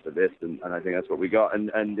wanted for this. And I think that's what we got. And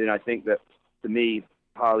I think that, to me,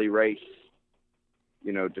 Harley Race,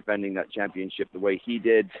 defending that championship the way he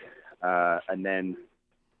did, and then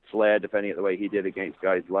Flair defending it the way he did against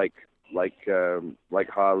guys like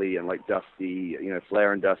Harley and like Dusty,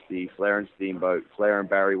 Flair and Dusty, Flair and Steamboat, Flair and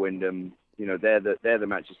Barry Windham. They're the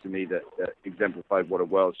matches to me that exemplified what a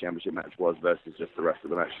World Championship match was versus just the rest of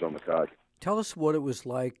the matches on the card. Tell us what it was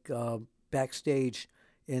like backstage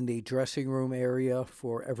in the dressing room area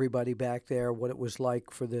for everybody back there, what it was like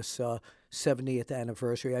for this 70th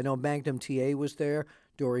anniversary. I know Magnum TA was there,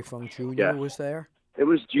 Dory Funk Jr. was there. It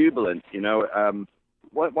was jubilant,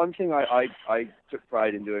 One thing I took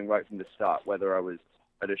pride in doing right from the start, whether I was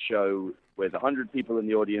at a show with 100 people in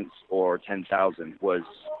the audience or 10,000, was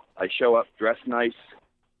I show up, dress nice,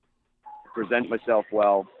 present myself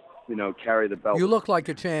well, carry the belt. You look like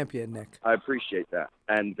a champion, Nick. I appreciate that.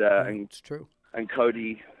 And it's true. And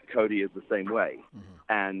Cody is the same way. Mm-hmm.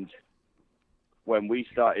 And when we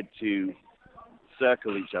started to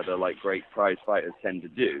circle each other like great prize fighters tend to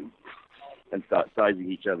do and start sizing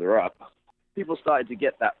each other up, people started to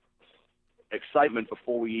get that excitement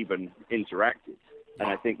before we even interacted. And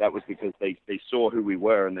I think that was because they saw who we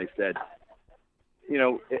were and they said,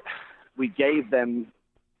 we gave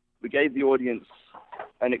the audience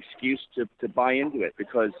an excuse to buy into it,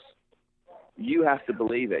 because you have to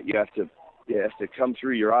believe it. It has to come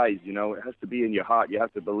through your eyes, it has to be in your heart. You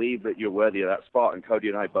have to believe that you're worthy of that spot, and Cody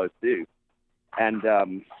and I both do. And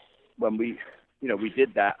when we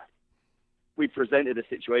did that, we presented a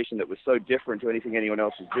situation that was so different to anything anyone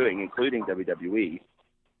else was doing, including WWE.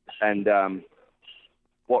 And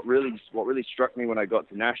what really struck me when I got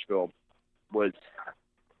to Nashville was,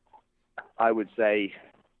 I would say,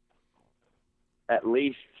 at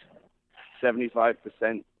least 75%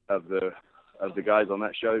 of the guys on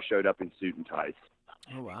that show showed up in suit and ties.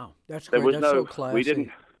 Oh wow, that's great. That's so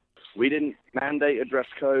classy. We didn't mandate a dress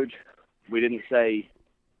code. We didn't say,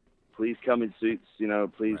 please come in suits.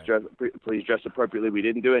 Please dress appropriately. We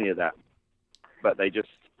didn't do any of that. But they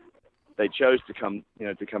chose to come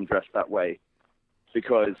dressed that way,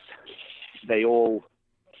 because they all,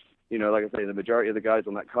 like I say, the majority of the guys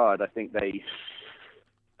on that card, I think they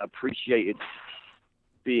appreciated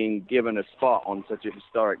being given a spot on such a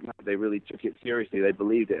historic night. They really took it seriously. They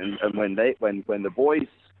believed it. And when the boys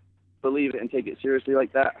believe it and take it seriously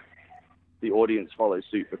like that, the audience follows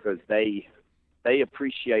suit, because they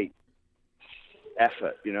appreciate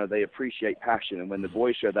effort. You know, they appreciate passion, and when the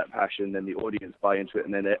boys show that passion, then the audience buy into it,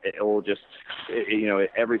 and then it all just,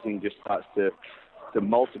 everything just starts to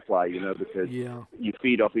multiply. You know, because you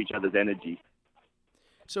feed off each other's energy.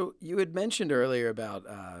 So you had mentioned earlier about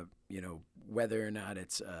whether or not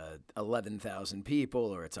it's 11,000 people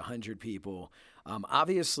or it's 100 people.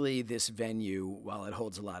 Obviously, this venue, while it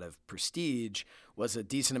holds a lot of prestige, was a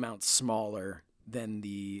decent amount smaller than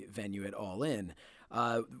the venue at All In.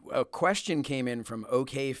 A question came in from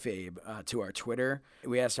OKFabe to our Twitter.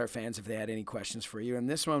 We asked our fans if they had any questions for you, and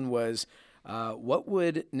this one was, what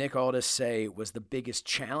would Nick Aldis say was the biggest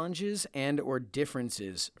challenges and or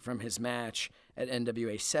differences from his match at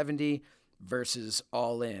NWA 70 versus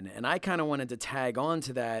All In? And I kind of wanted to tag on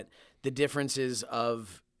to that, the differences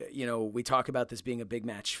of, we talk about this being a big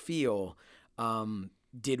match feel.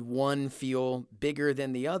 Did one feel bigger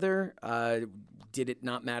than the other? Did it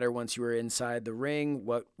not matter once you were inside the ring?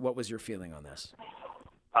 What was your feeling on this?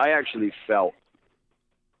 I actually felt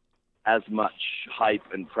as much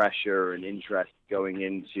hype and pressure and interest going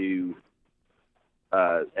into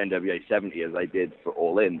NWA 70 as I did for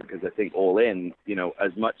All In, because I think All In,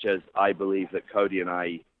 as much as I believe that Cody and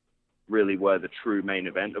I really were the true main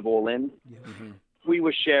event of All In, we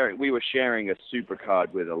were sharing a super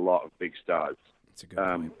card with a lot of big stars. That's a good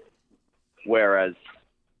point. Whereas,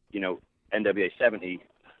 NWA 70,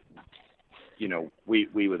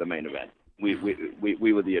 we were the main event.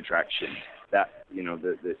 We were the attraction. That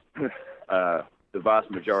the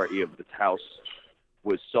vast majority of the house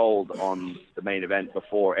was sold on the main event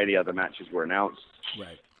before any other matches were announced.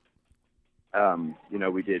 Right.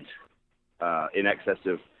 We did in excess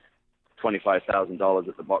of $25,000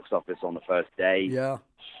 at the box office on the first day. Yeah.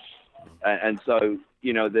 And so,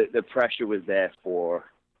 the pressure was there for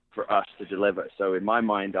us to deliver. So in my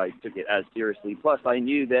mind, I took it as seriously. Plus, I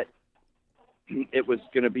knew that it was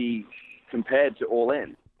going to be compared to All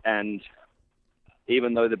In. And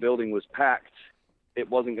even though the building was packed, it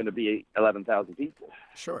wasn't going to be 11,000 people.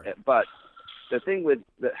 Sure. But the thing with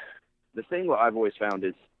the thing what I've always found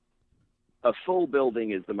is a full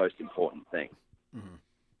building is the most important thing.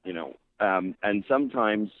 And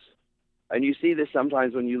sometimes, and you see this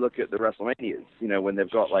sometimes when you look at the WrestleManias, when they've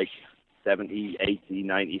got like 70, 80,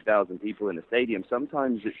 90,000 people in a stadium,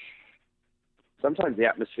 sometimes the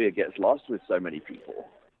atmosphere gets lost with so many people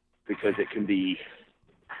because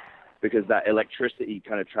because that electricity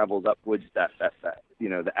kind of travels upwards, that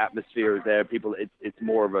the atmosphere is there. People, it's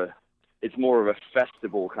more of a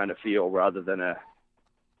festival kind of feel rather than an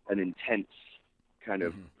intense kind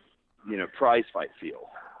of, prize fight feel.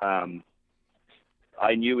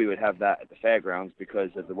 I knew we would have that at the fairgrounds because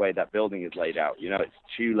of the way that building is laid out. It's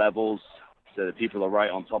 2 levels, so the people are right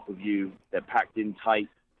on top of you. They're packed in tight.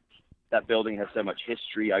 That building has so much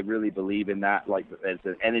history. I really believe in that. Like, there's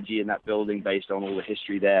an energy in that building based on all the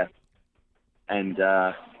history there. And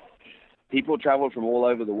people traveled from all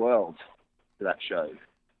over the world to that show.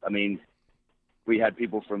 I mean, we had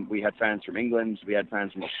fans from England, we had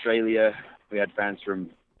fans from Australia, we had fans from,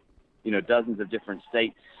 dozens of different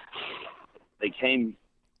states. They came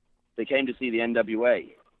to see the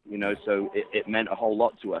NWA, so it meant a whole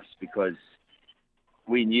lot to us because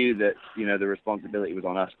we knew that, the responsibility was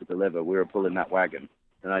on us to deliver. We were pulling that wagon,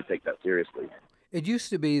 and I take that seriously. It used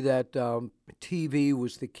to be that TV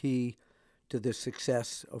was the key to the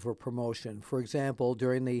success of a promotion. For example,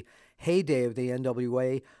 during the heyday of the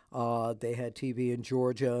NWA, they had TV in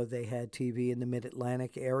Georgia, they had TV in the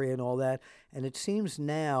Mid-Atlantic area and all that. And it seems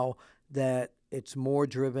now that it's more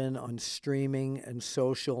driven on streaming and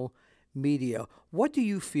social media. What do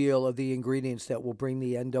you feel are the ingredients that will bring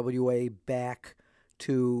the NWA back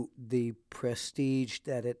to the prestige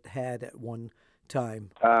that it had at one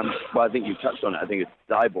time? Well, I think you touched on it. I think it's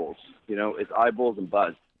eyeballs. It's eyeballs and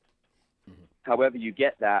buzz. However you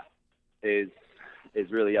get that is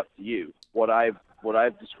really up to you. What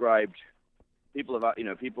I've described, people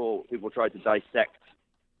try to dissect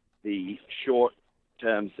the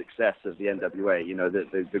short-term success of the NWA.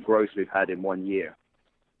 The growth we've had in 1 year,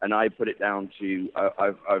 and I put it down to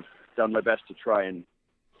I've done my best to try and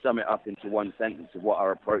sum it up into one sentence of what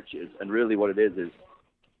our approach is, and really what it is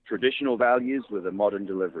traditional values with a modern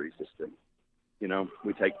delivery system.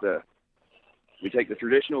 We take the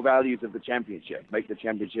traditional values of the championship, make the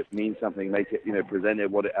championship mean something, make it, present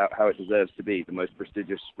it how it deserves to be, the most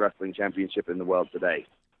prestigious wrestling championship in the world today.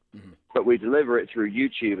 Mm-hmm. But we deliver it through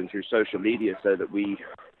YouTube and through social media so that we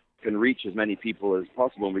can reach as many people as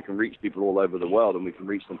possible, and we can reach people all over the world, and we can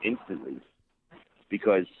reach them instantly.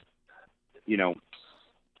 Because,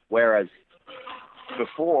 whereas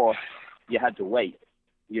before you had to wait,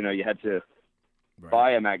 you had to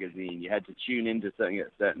buy a magazine. You had to tune into something at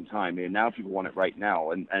a certain time. And now people want it right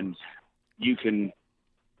now. And you can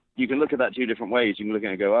look at that two different ways. You can look at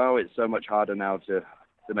it and go, oh, it's so much harder now to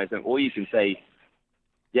make something. Or you can say,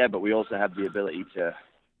 yeah, but we also have the ability to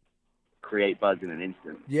create buzz in an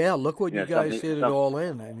instant. Yeah, look what you guys did it all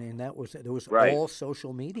in. I mean, it was right. all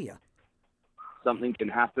social media. Something can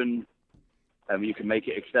happen. You can make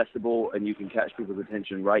it accessible, and you can catch people's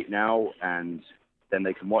attention right now, and then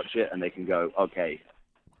they can watch it, and they can go, okay,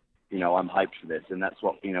 I'm hyped for this. And that's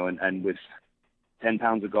what, and with 10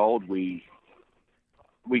 pounds of gold, we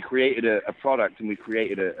created a product, and we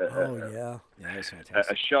created a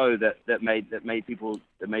show that made people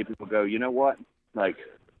go, you know what? Like,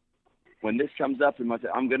 when this comes up,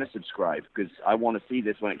 I'm going to subscribe because I want to see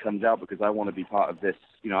this when it comes out, because I want to be part of this.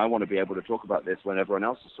 I want to be able to talk about this when everyone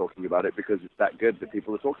else is talking about it, because it's that good that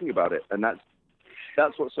people are talking about it. And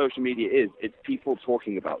that's what social media is. It's people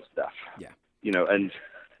talking about stuff. Yeah. And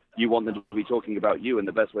you want them to be talking about you, and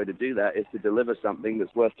the best way to do that is to deliver something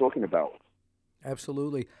that's worth talking about.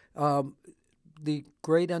 Absolutely. The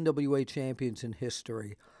great NWA champions in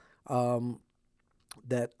history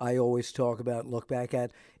that I always talk about and look back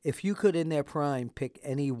at, if you could in their prime pick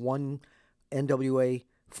any one NWA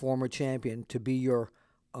former champion to be your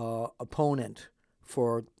opponent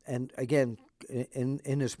for, and again,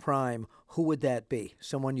 in his prime, who would that be?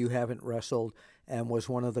 Someone you haven't wrestled and was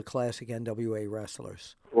one of the classic NWA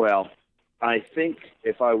wrestlers. Well, I think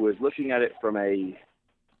if I was looking at it from a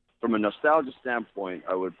nostalgia standpoint,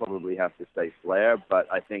 I would probably have to say Flair, but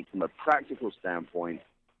I think from a practical standpoint,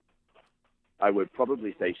 I would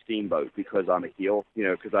probably say Steamboat, because I'm a heel,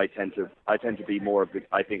 because I tend to be more of the,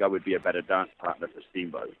 I think I would be a better dance partner for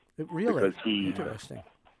Steamboat. Really? Because interesting.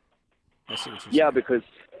 I see what you're saying.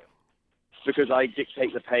 because I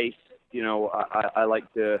dictate the pace, I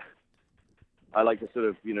like to sort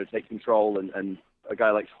of, take control, and a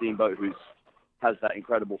guy like Steamboat who has that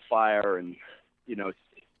incredible fire and,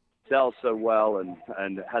 sells so well and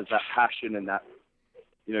has that passion and that,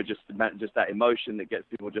 just that emotion that gets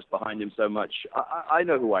people just behind him so much. I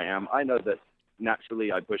know who I am. I know that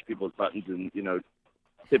naturally I push people's buttons and,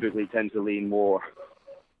 typically tend to lean more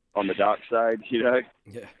on the dark side, Yeah.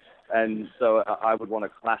 And so I would want a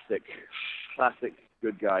classic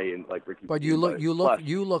good guy in like Ricky. But you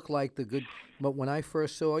look like the good. But when I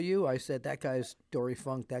first saw you, I said that guy's Dory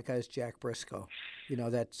Funk, that guy's Jack Briscoe.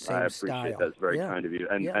 That same style. I appreciate that's very kind of you,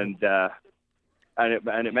 and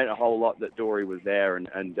it meant a whole lot that Dory was there,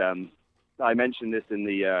 and I mentioned this in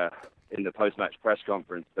the post-match press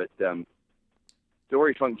conference, but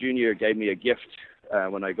Dory Funk Jr. gave me a gift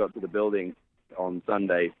when I got to the building on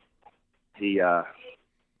Sunday. He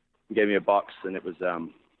gave me a box, and it was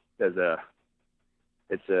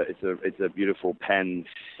it's a beautiful pen.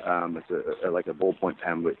 It's like a ballpoint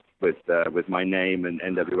pen with my name and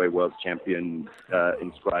NWA World Champion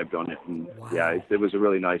inscribed on it. And wow. Yeah, it was a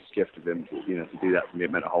really nice gift of him to do that for me.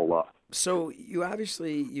 It meant a whole lot. So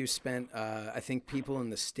you spent, I think people in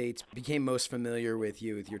the States became most familiar with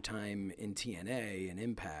you with your time in TNA and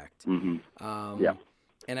Impact. Mm-hmm. Yeah.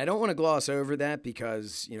 And I don't want to gloss over that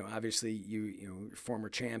because, obviously you former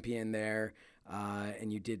champion there,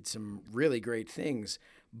 and you did some really great things.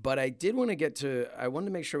 But I wanted to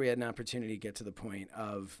make sure we had an opportunity to get to the point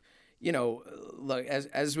of, look,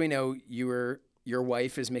 as we know, your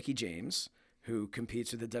wife is Mickie James, who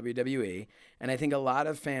competes with the WWE. And I think a lot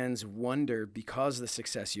of fans wonder, because of the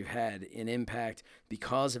success you've had in Impact,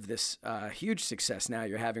 because of this huge success now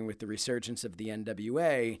you're having with the resurgence of the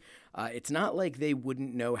NWA, it's not like they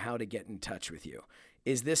wouldn't know how to get in touch with you.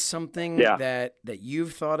 Is this something that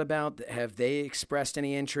you've thought about? Have they expressed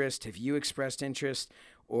any interest? Have you expressed interest?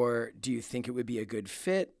 Or do you think it would be a good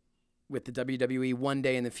fit with the WWE one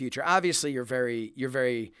day in the future? Obviously, you're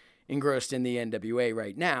very engrossed in the NWA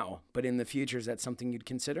right now, but in the future, is that something you'd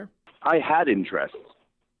consider? I had interest,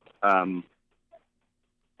 and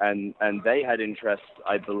they had interest,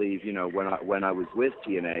 I believe, when I was with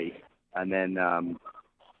TNA, and then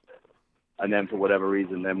for whatever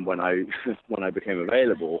reason, then when I became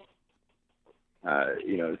available, so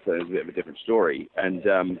it was a bit of a different story.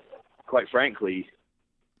 And quite frankly,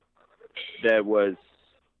 there was,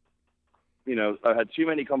 I had too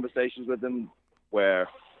many conversations with them where,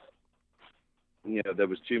 there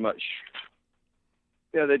was too much.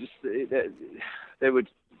 They would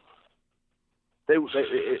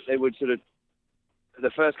sort of, the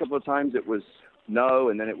first couple of times it was no,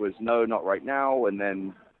 and then it was no, not right now, and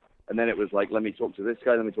then it was like, let me talk to this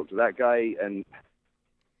guy, let me talk to that guy, and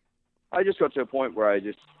I just got to a point where I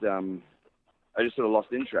just sort of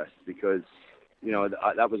lost interest because,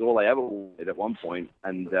 that was all I ever wanted at one point,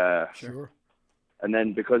 and sure. And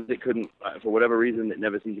then because it couldn't, for whatever reason, it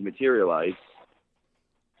never seemed to materialize.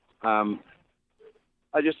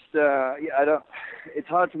 I just, I don't. It's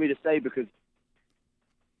hard for me to say because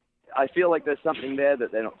I feel like there's something there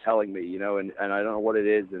that they're not telling me, and I don't know what it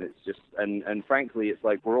is, and it's just, and frankly, it's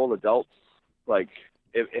like we're all adults. Like,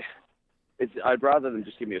 I'd rather them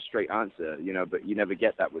just give me a straight answer, but you never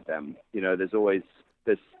get that with them. There's always,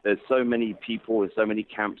 there's so many people and so many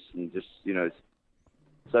camps and just,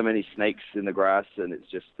 so many snakes in the grass, and it's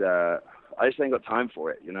just, I just ain't got time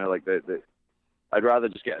for it, like I'd rather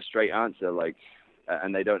just get a straight answer, like,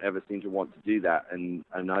 and they don't ever seem to want to do that, and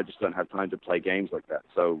I just don't have time to play games like that.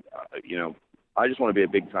 So, I just want to be a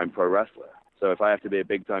big-time pro wrestler. So if I have to be a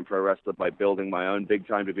big-time pro wrestler by building my own big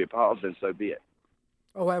time to be a part of, then so be it.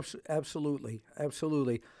 Oh, absolutely.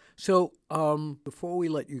 Absolutely. So before we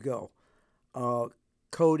let you go,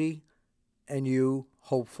 Cody and you,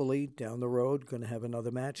 hopefully, down the road, going to have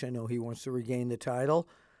another match. I know he wants to regain the title.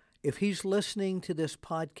 If he's listening to this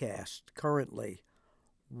podcast currently,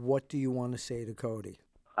 what do you want to say to Cody?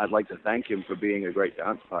 I'd like to thank him for being a great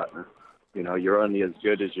dance partner. You're only as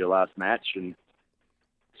good as your last match. And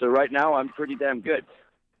so right now I'm pretty damn good.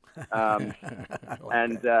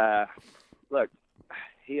 Look,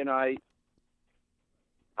 he and I,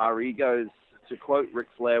 our egos, to quote Ric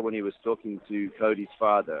Flair when he was talking to Cody's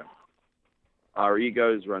father, our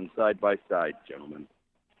egos run side by side, gentlemen.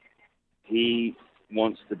 He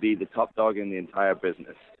wants to be the top dog in the entire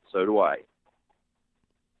business. So do I.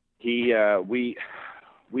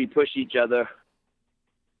 We push each other.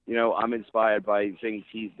 I'm inspired by things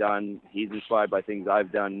he's done. He's inspired by things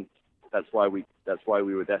I've done. That's why we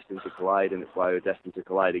were destined to collide, and it's why we're destined to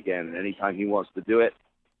collide again. And anytime he wants to do it,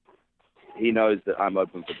 he knows that I'm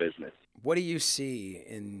open for business. What do you see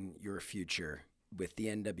in your future with the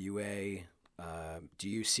NWA? Do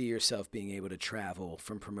you see yourself being able to travel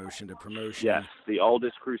from promotion to promotion? Yes, the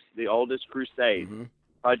oldest crusade. Mm-hmm.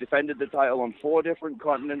 I defended the title on 4 different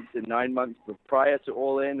continents in 9 months prior to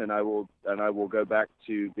All In, and I will go back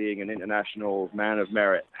to being an international man of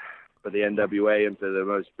merit for the NWA and for the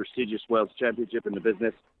most prestigious World Championship in the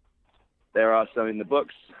business. There are some in the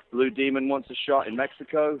books. Blue Demon wants a shot in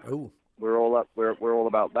Mexico. Ooh. We're all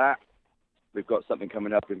about that. We've got something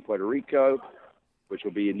coming up in Puerto Rico, which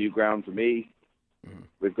will be a new ground for me. Mm-hmm.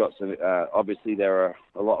 We've got some. Obviously, there are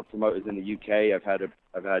a lot of promoters in the UK. I've had a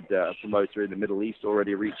promoter in the Middle East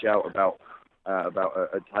already reach out about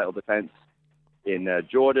a title defense in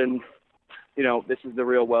Jordan. This is the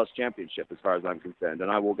real World Championship as far as I'm concerned,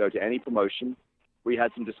 and I will go to any promotion. We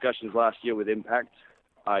had some discussions last year with Impact.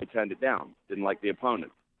 I turned it down. Didn't like the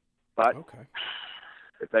opponent, but okay.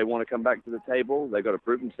 If they want to come back to the table, they've got to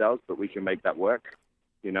prove themselves. But we can make that work.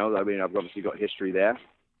 I've obviously got history there.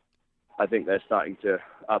 I think they're starting to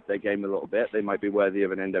up their game a little bit. They might be worthy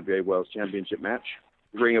of an NWA World Championship match.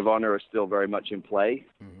 Ring of Honor are still very much in play.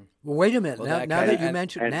 Mm-hmm. Well, wait a minute. Well, now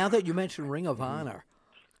that you mentioned Ring of Honor,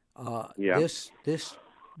 this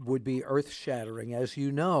would be earth-shattering. As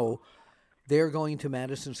you know, they're going to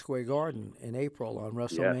Madison Square Garden in April on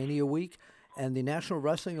WrestleMania week, and the National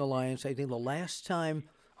Wrestling Alliance. I think the last time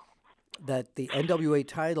that the NWA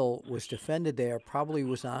title was defended there probably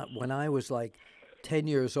was not when I was like 10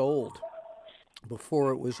 years old,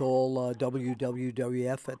 before it was all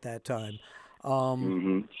WWF at that time.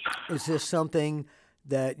 Is this something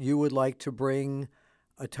that you would like to bring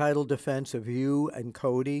a title defense of you and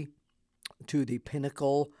Cody to the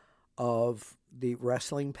pinnacle of the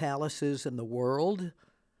wrestling palaces in the world?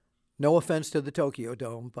 No offense to the Tokyo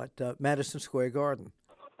Dome, but Madison Square Garden.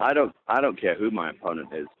 I don't care who my opponent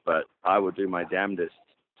is, but I will do my damnedest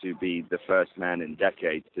to be the first man in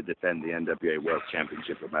decades to defend the NWA World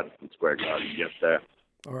Championship at Madison Square Garden. Yes, sir.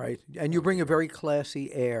 All right. And you bring a very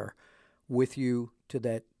classy air with you to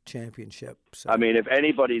that championship. So. I mean, if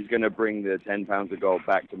anybody's going to bring the 10 pounds of gold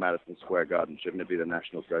back to Madison Square Garden, shouldn't it be the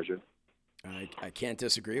National Treasure? I can't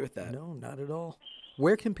disagree with that. No, not at all.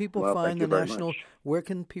 Where can people find the National? Where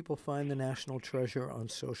can people find the National Treasure on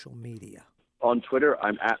social media? On Twitter,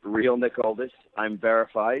 I'm at Real Nick Aldis. I'm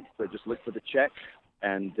verified, so just look for the check.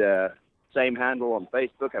 And same handle on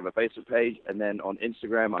Facebook. I have a Facebook page. And then on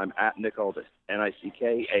Instagram, I'm at Nick Aldis,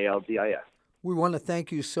 NickAldis. We want to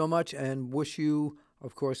thank you so much and wish you,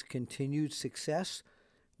 of course, continued success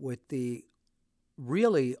with the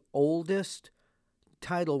really oldest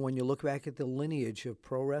title when you look back at the lineage of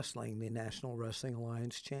pro wrestling, the National Wrestling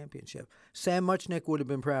Alliance Championship. Sam Muchnick would have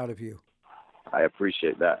been proud of you. I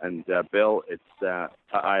appreciate that. And Bill, it's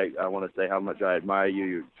I want to say how much I admire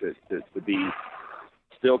you to be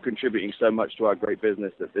still contributing so much to our great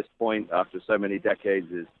business at this point after so many decades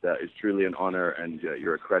is truly an honor, and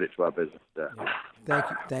you're a credit to our business.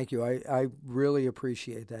 Thank you. I really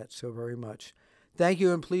appreciate that so very much. Thank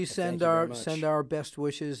you, and please send our best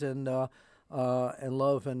wishes and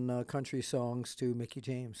love and country songs to Mickey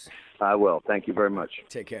James. I will. Thank you very much.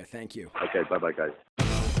 Take care. Thank you. Okay, bye-bye, guys.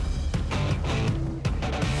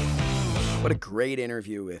 What a great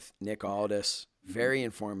interview with Nick Aldis. Very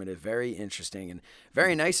informative, very interesting, and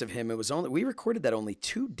very nice of him. We recorded that only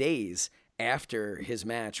 2 days after his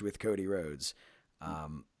match with Cody Rhodes.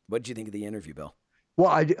 What did you think of the interview, Bill?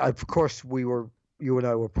 Well, of course, you and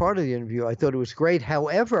I were part of the interview. I thought it was great.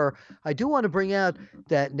 However, I do want to bring out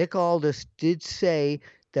that Nick Aldis did say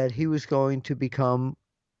that he was going to become,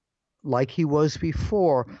 like he was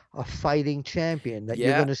before, a fighting champion. That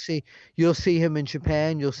you'll see him in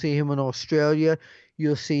Japan, you'll see him in Australia,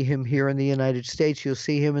 you'll see him here in the United States, you'll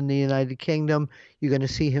see him in the United Kingdom. You're going to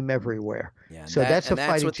see him everywhere. Yeah, so that's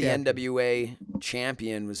what champion. The NWA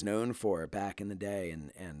champion was known for back in the day,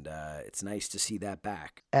 and it's nice to see that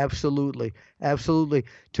back. Absolutely, absolutely.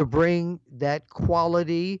 To bring that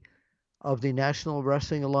quality of the National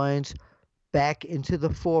Wrestling Alliance back into the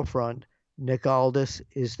forefront, Nick Aldis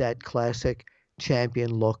is that classic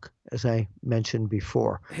champion look, as I mentioned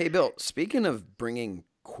before. Hey, Bill, speaking of bringing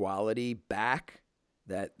quality back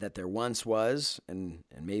that there once was and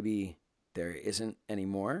maybe there isn't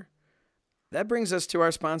anymore, that brings us to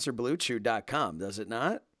our sponsor, BlueChew.com, does it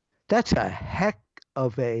not? That's a heck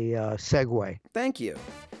of a segue. Thank you.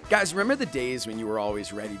 Guys, remember the days when you were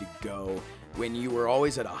always ready to go, when you were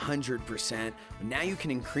always at 100%? Now you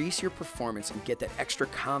can increase your performance and get that extra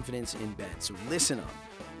confidence in bed. So listen up.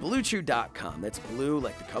 BlueChew.com, that's blue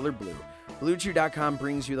like the color blue. BlueChew.com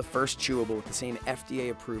brings you the first chewable with the same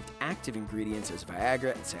FDA-approved active ingredients as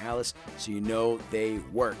Viagra and Cialis, so you know they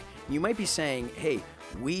work. You might be saying, hey,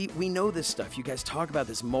 we know this stuff. You guys talk about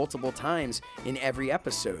this multiple times in every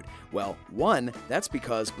episode. Well, one, that's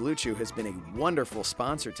because Blue Chew has been a wonderful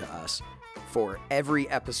sponsor to us for every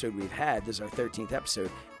episode we've had. This is our 13th episode.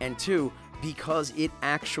 And two, because it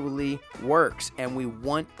actually works. And we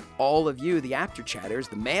want all of you, the after chatters,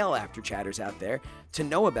 the male after chatters out there, to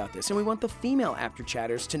know about this. And we want the female after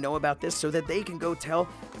chatters to know about this so that they can go tell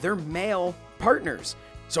their male partners.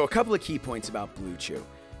 So a couple of key points about Blue Chew.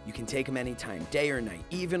 You can take them anytime, day or night,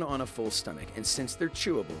 even on a full stomach. And since they're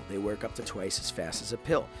chewable, they work up to twice as fast as a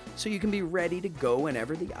pill. So you can be ready to go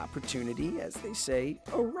whenever the opportunity, as they say,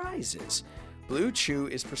 arises. Blue Chew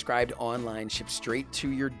is prescribed online, shipped straight to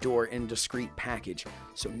your door in a discreet package.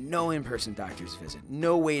 So no in-person doctor's visit,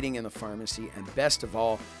 no waiting in the pharmacy, and best of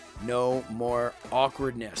all, no more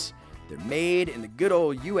awkwardness. They're made in the good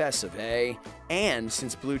old US of A, and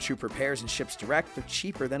since Blue Chew prepares and ships direct, they're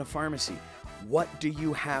cheaper than a pharmacy. What do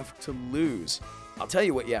you have to lose? I'll tell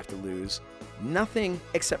you what you have to lose. Nothing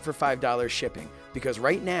except for $5 shipping. Because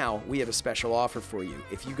right now, we have a special offer for you.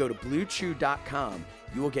 If you go to BlueChew.com,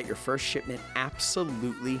 you will get your first shipment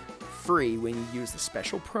absolutely free when you use the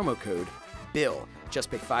special promo code BILL.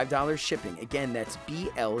 Just pay $5 shipping. Again, that's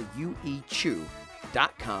BLUE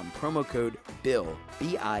Chew.com, promo code BILL,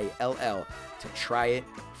 BILL, to try it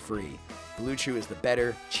free. Blue Chew is the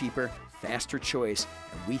better, cheaper, faster choice,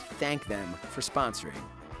 and we thank them for sponsoring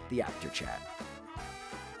the After Chat.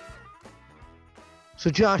 So,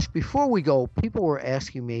 Josh, before we go, people were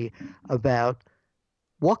asking me about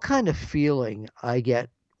what kind of feeling I get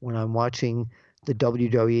when I'm watching the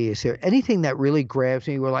WWE. Is there anything that really grabs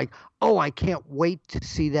me? We're like, oh, I can't wait to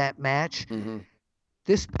see that match. Mm-hmm.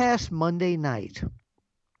 This past Monday night,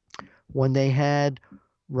 when they had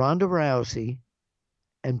Ronda Rousey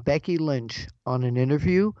and Becky Lynch on an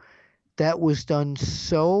interview, that was done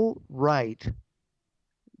so right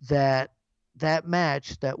that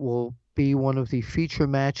match that will be one of the feature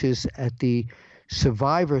matches at the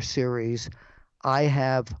Survivor Series, I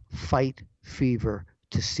have fight fever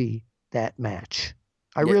to see that match.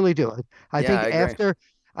 I really do. I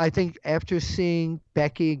think after seeing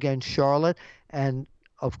Becky against Charlotte, and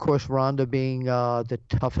of course Ronda being the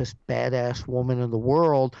toughest badass woman in the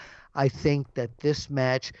world, I think that this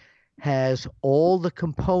match has all the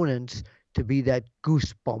components to be that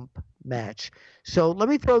goosebump match. So let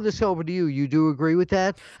me throw this over to you. You do agree with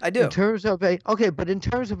that? I do. In terms of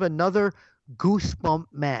another goosebump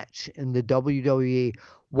match in the WWE,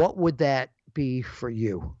 what would that be for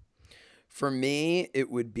you? For me, it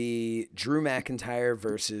would be Drew McIntyre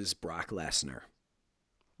versus Brock Lesnar.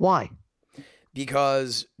 Why?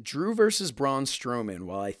 Because Drew versus Braun Strowman,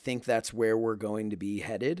 while I think that's where we're going to be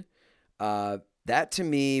headed, that to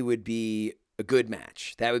me would be a good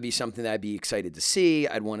match. That would be something that I'd be excited to see.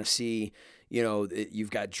 I'd want to see,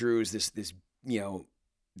 you've got Drew's this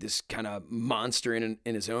this kind of monster in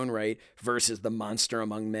his own right versus the monster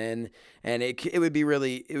among men. And it would be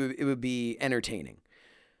really, it would be entertaining.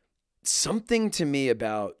 Something to me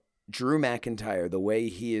about Drew McIntyre, the way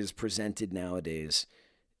he is presented nowadays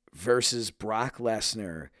versus Brock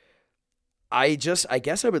Lesnar, I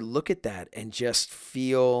guess I would look at that and just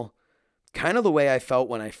feel kind of the way I felt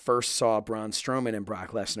when I first saw Braun Strowman and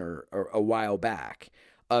Brock Lesnar a while back,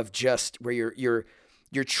 of just where you're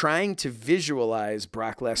trying to visualize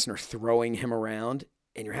Brock Lesnar throwing him around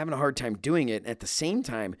and you're having a hard time doing it. And at the same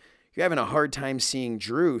time, you're having a hard time seeing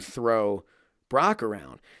Drew throw Brock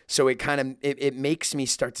around. So it kind of, it makes me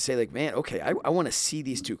start to say like, man, okay, I want to see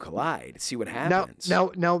these two collide, see what happens.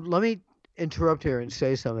 Now, let me interrupt here and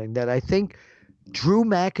say something that I think Drew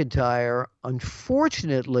McIntyre,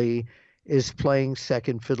 unfortunately, is playing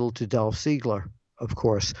second fiddle to Dolph Ziggler, of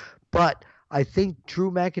course. But I think Drew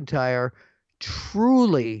McIntyre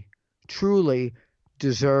truly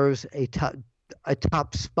deserves a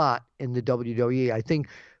top spot in the WWE. I think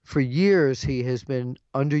for years he has been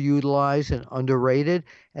underutilized and underrated,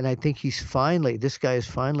 and I think this guy is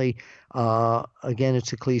finally, again,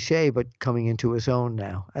 it's a cliche, but coming into his own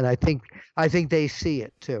now. And I think they see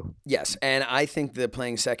it too. Yes, and I think the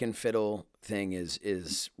playing second fiddle thing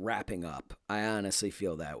is wrapping up. I honestly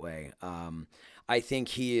feel that way. I think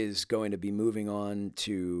he is going to be moving on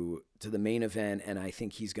to the main event, and I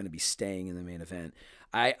think he's going to be staying in the main event.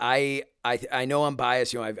 I know I'm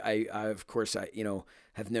biased. I of course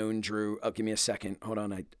have known Drew. Oh, give me a second. Hold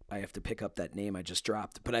on. I have to pick up that name I just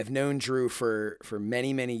dropped. But I've known Drew for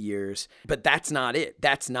many, many years. But that's not it.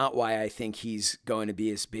 That's not why I think he's going to be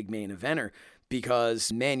his big main eventer.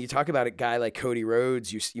 Because, man, you talk about a guy like Cody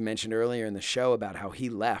Rhodes, you mentioned earlier in the show about how he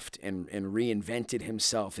left and reinvented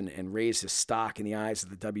himself and raised his stock in the eyes of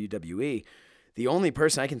the WWE. The only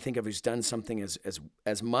person I can think of who's done something as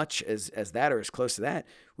much as that or as close to that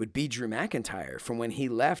would be Drew McIntyre from when he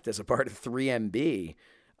left as a part of 3MB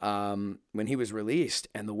when he was released,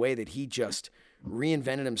 and the way that he just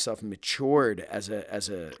reinvented himself and matured as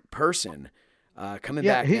a person coming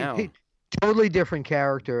back now. Totally different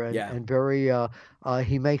character and very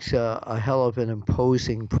he makes a hell of an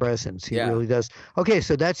imposing presence. He really does. Okay,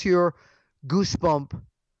 so that's your goosebump match.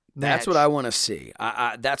 That's what I want to see.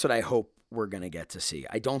 That's what I hope we're going to get to see.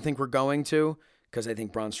 I don't think we're going to, because I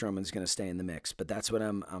think Braun Strowman's going to stay in the mix, but that's what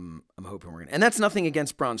I'm hoping we're going to. And that's nothing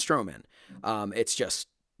against Braun Strowman. It's just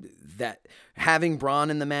that having Braun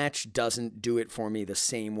in the match doesn't do it for me the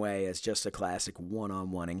same way as just a classic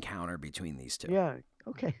one-on-one encounter between these two. Yeah.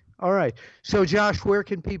 Okay. All right. So, Josh, where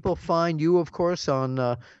can people find you, of course,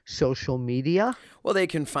 on social media? Well, they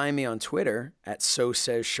can find me on Twitter at So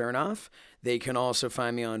Says Chernoff. They can also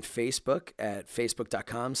find me on Facebook at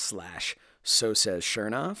facebook.com/So Says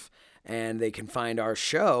Chernoff. And they can find our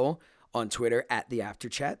show on Twitter at The After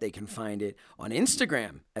Chat. They can find it on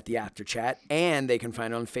Instagram at The After Chat. And they can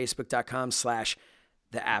find it on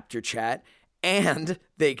facebook.com/The After Chat. And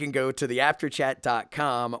they can go to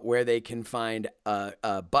theafterchat.com where they can find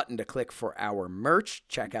a button to click for our merch.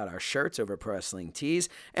 Check out our shirts over at Pro Wrestling Tees.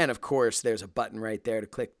 And, of course, there's a button right there to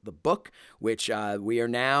click the book, which we are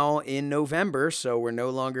now in November, so we're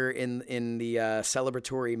no longer in the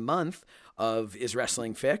celebratory month of Is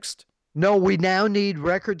Wrestling Fixed? No, we now need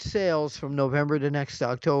record sales from November to next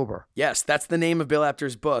October. Yes, that's the name of Bill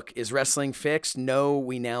Apter's book. Is Wrestling Fixed? No,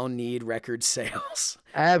 we now need record sales.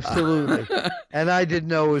 Absolutely. And I didn't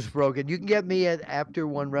know it was broken. You can get me at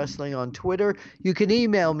Apter1Wrestling on Twitter. You can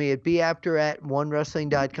email me at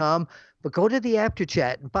bapter@onewrestling.com. But go to the After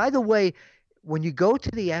Chat. And by the way, when you go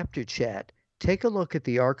to the After Chat, take a look at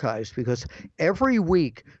the archives, because every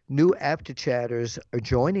week new After Chatters are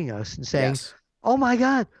joining us and saying, oh my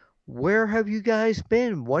God, where have you guys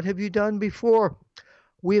been? What have you done before?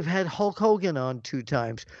 We've had Hulk Hogan on 2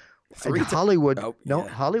 times. Hollywood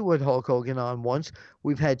Hulk Hogan on once.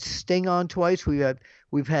 We've had Sting on twice. We've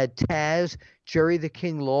had Taz, Jerry the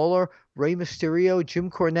King Lawler, Rey Mysterio, Jim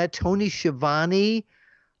Cornette, Tony Schiavone.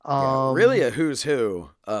 Really a who's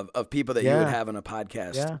who of people that you would have on a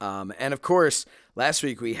podcast. Yeah. And of course, last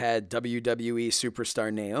week we had WWE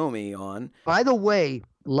superstar Naomi on. By the way,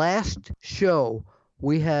 last show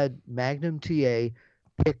we had Magnum TA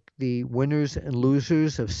pick the winners and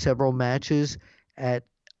losers of several matches at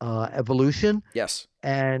Evolution. Yes.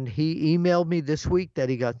 And he emailed me this week that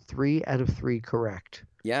he got 3 out of 3 correct.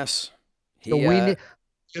 Yes. So we're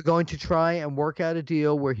going to try and work out a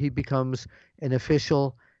deal where he becomes an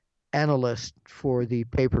official analyst for the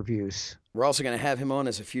pay-per-views. We're also going to have him on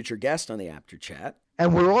as a future guest on the After Chat.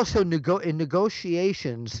 And we're also in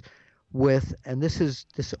negotiations with, and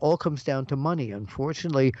this all comes down to money,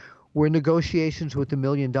 unfortunately, we're in negotiations with the $1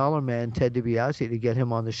 Million Man, Ted DiBiase, to get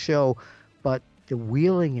him on the show. But the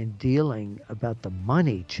wheeling and dealing about the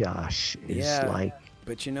money, Josh, is like...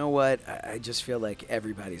 But you know what? I just feel like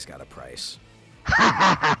everybody's got a price.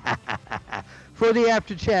 For the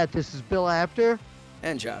After Chat, this is Bill After.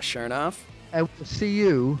 And Josh Chernoff. And we'll see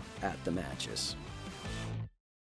you at the matches.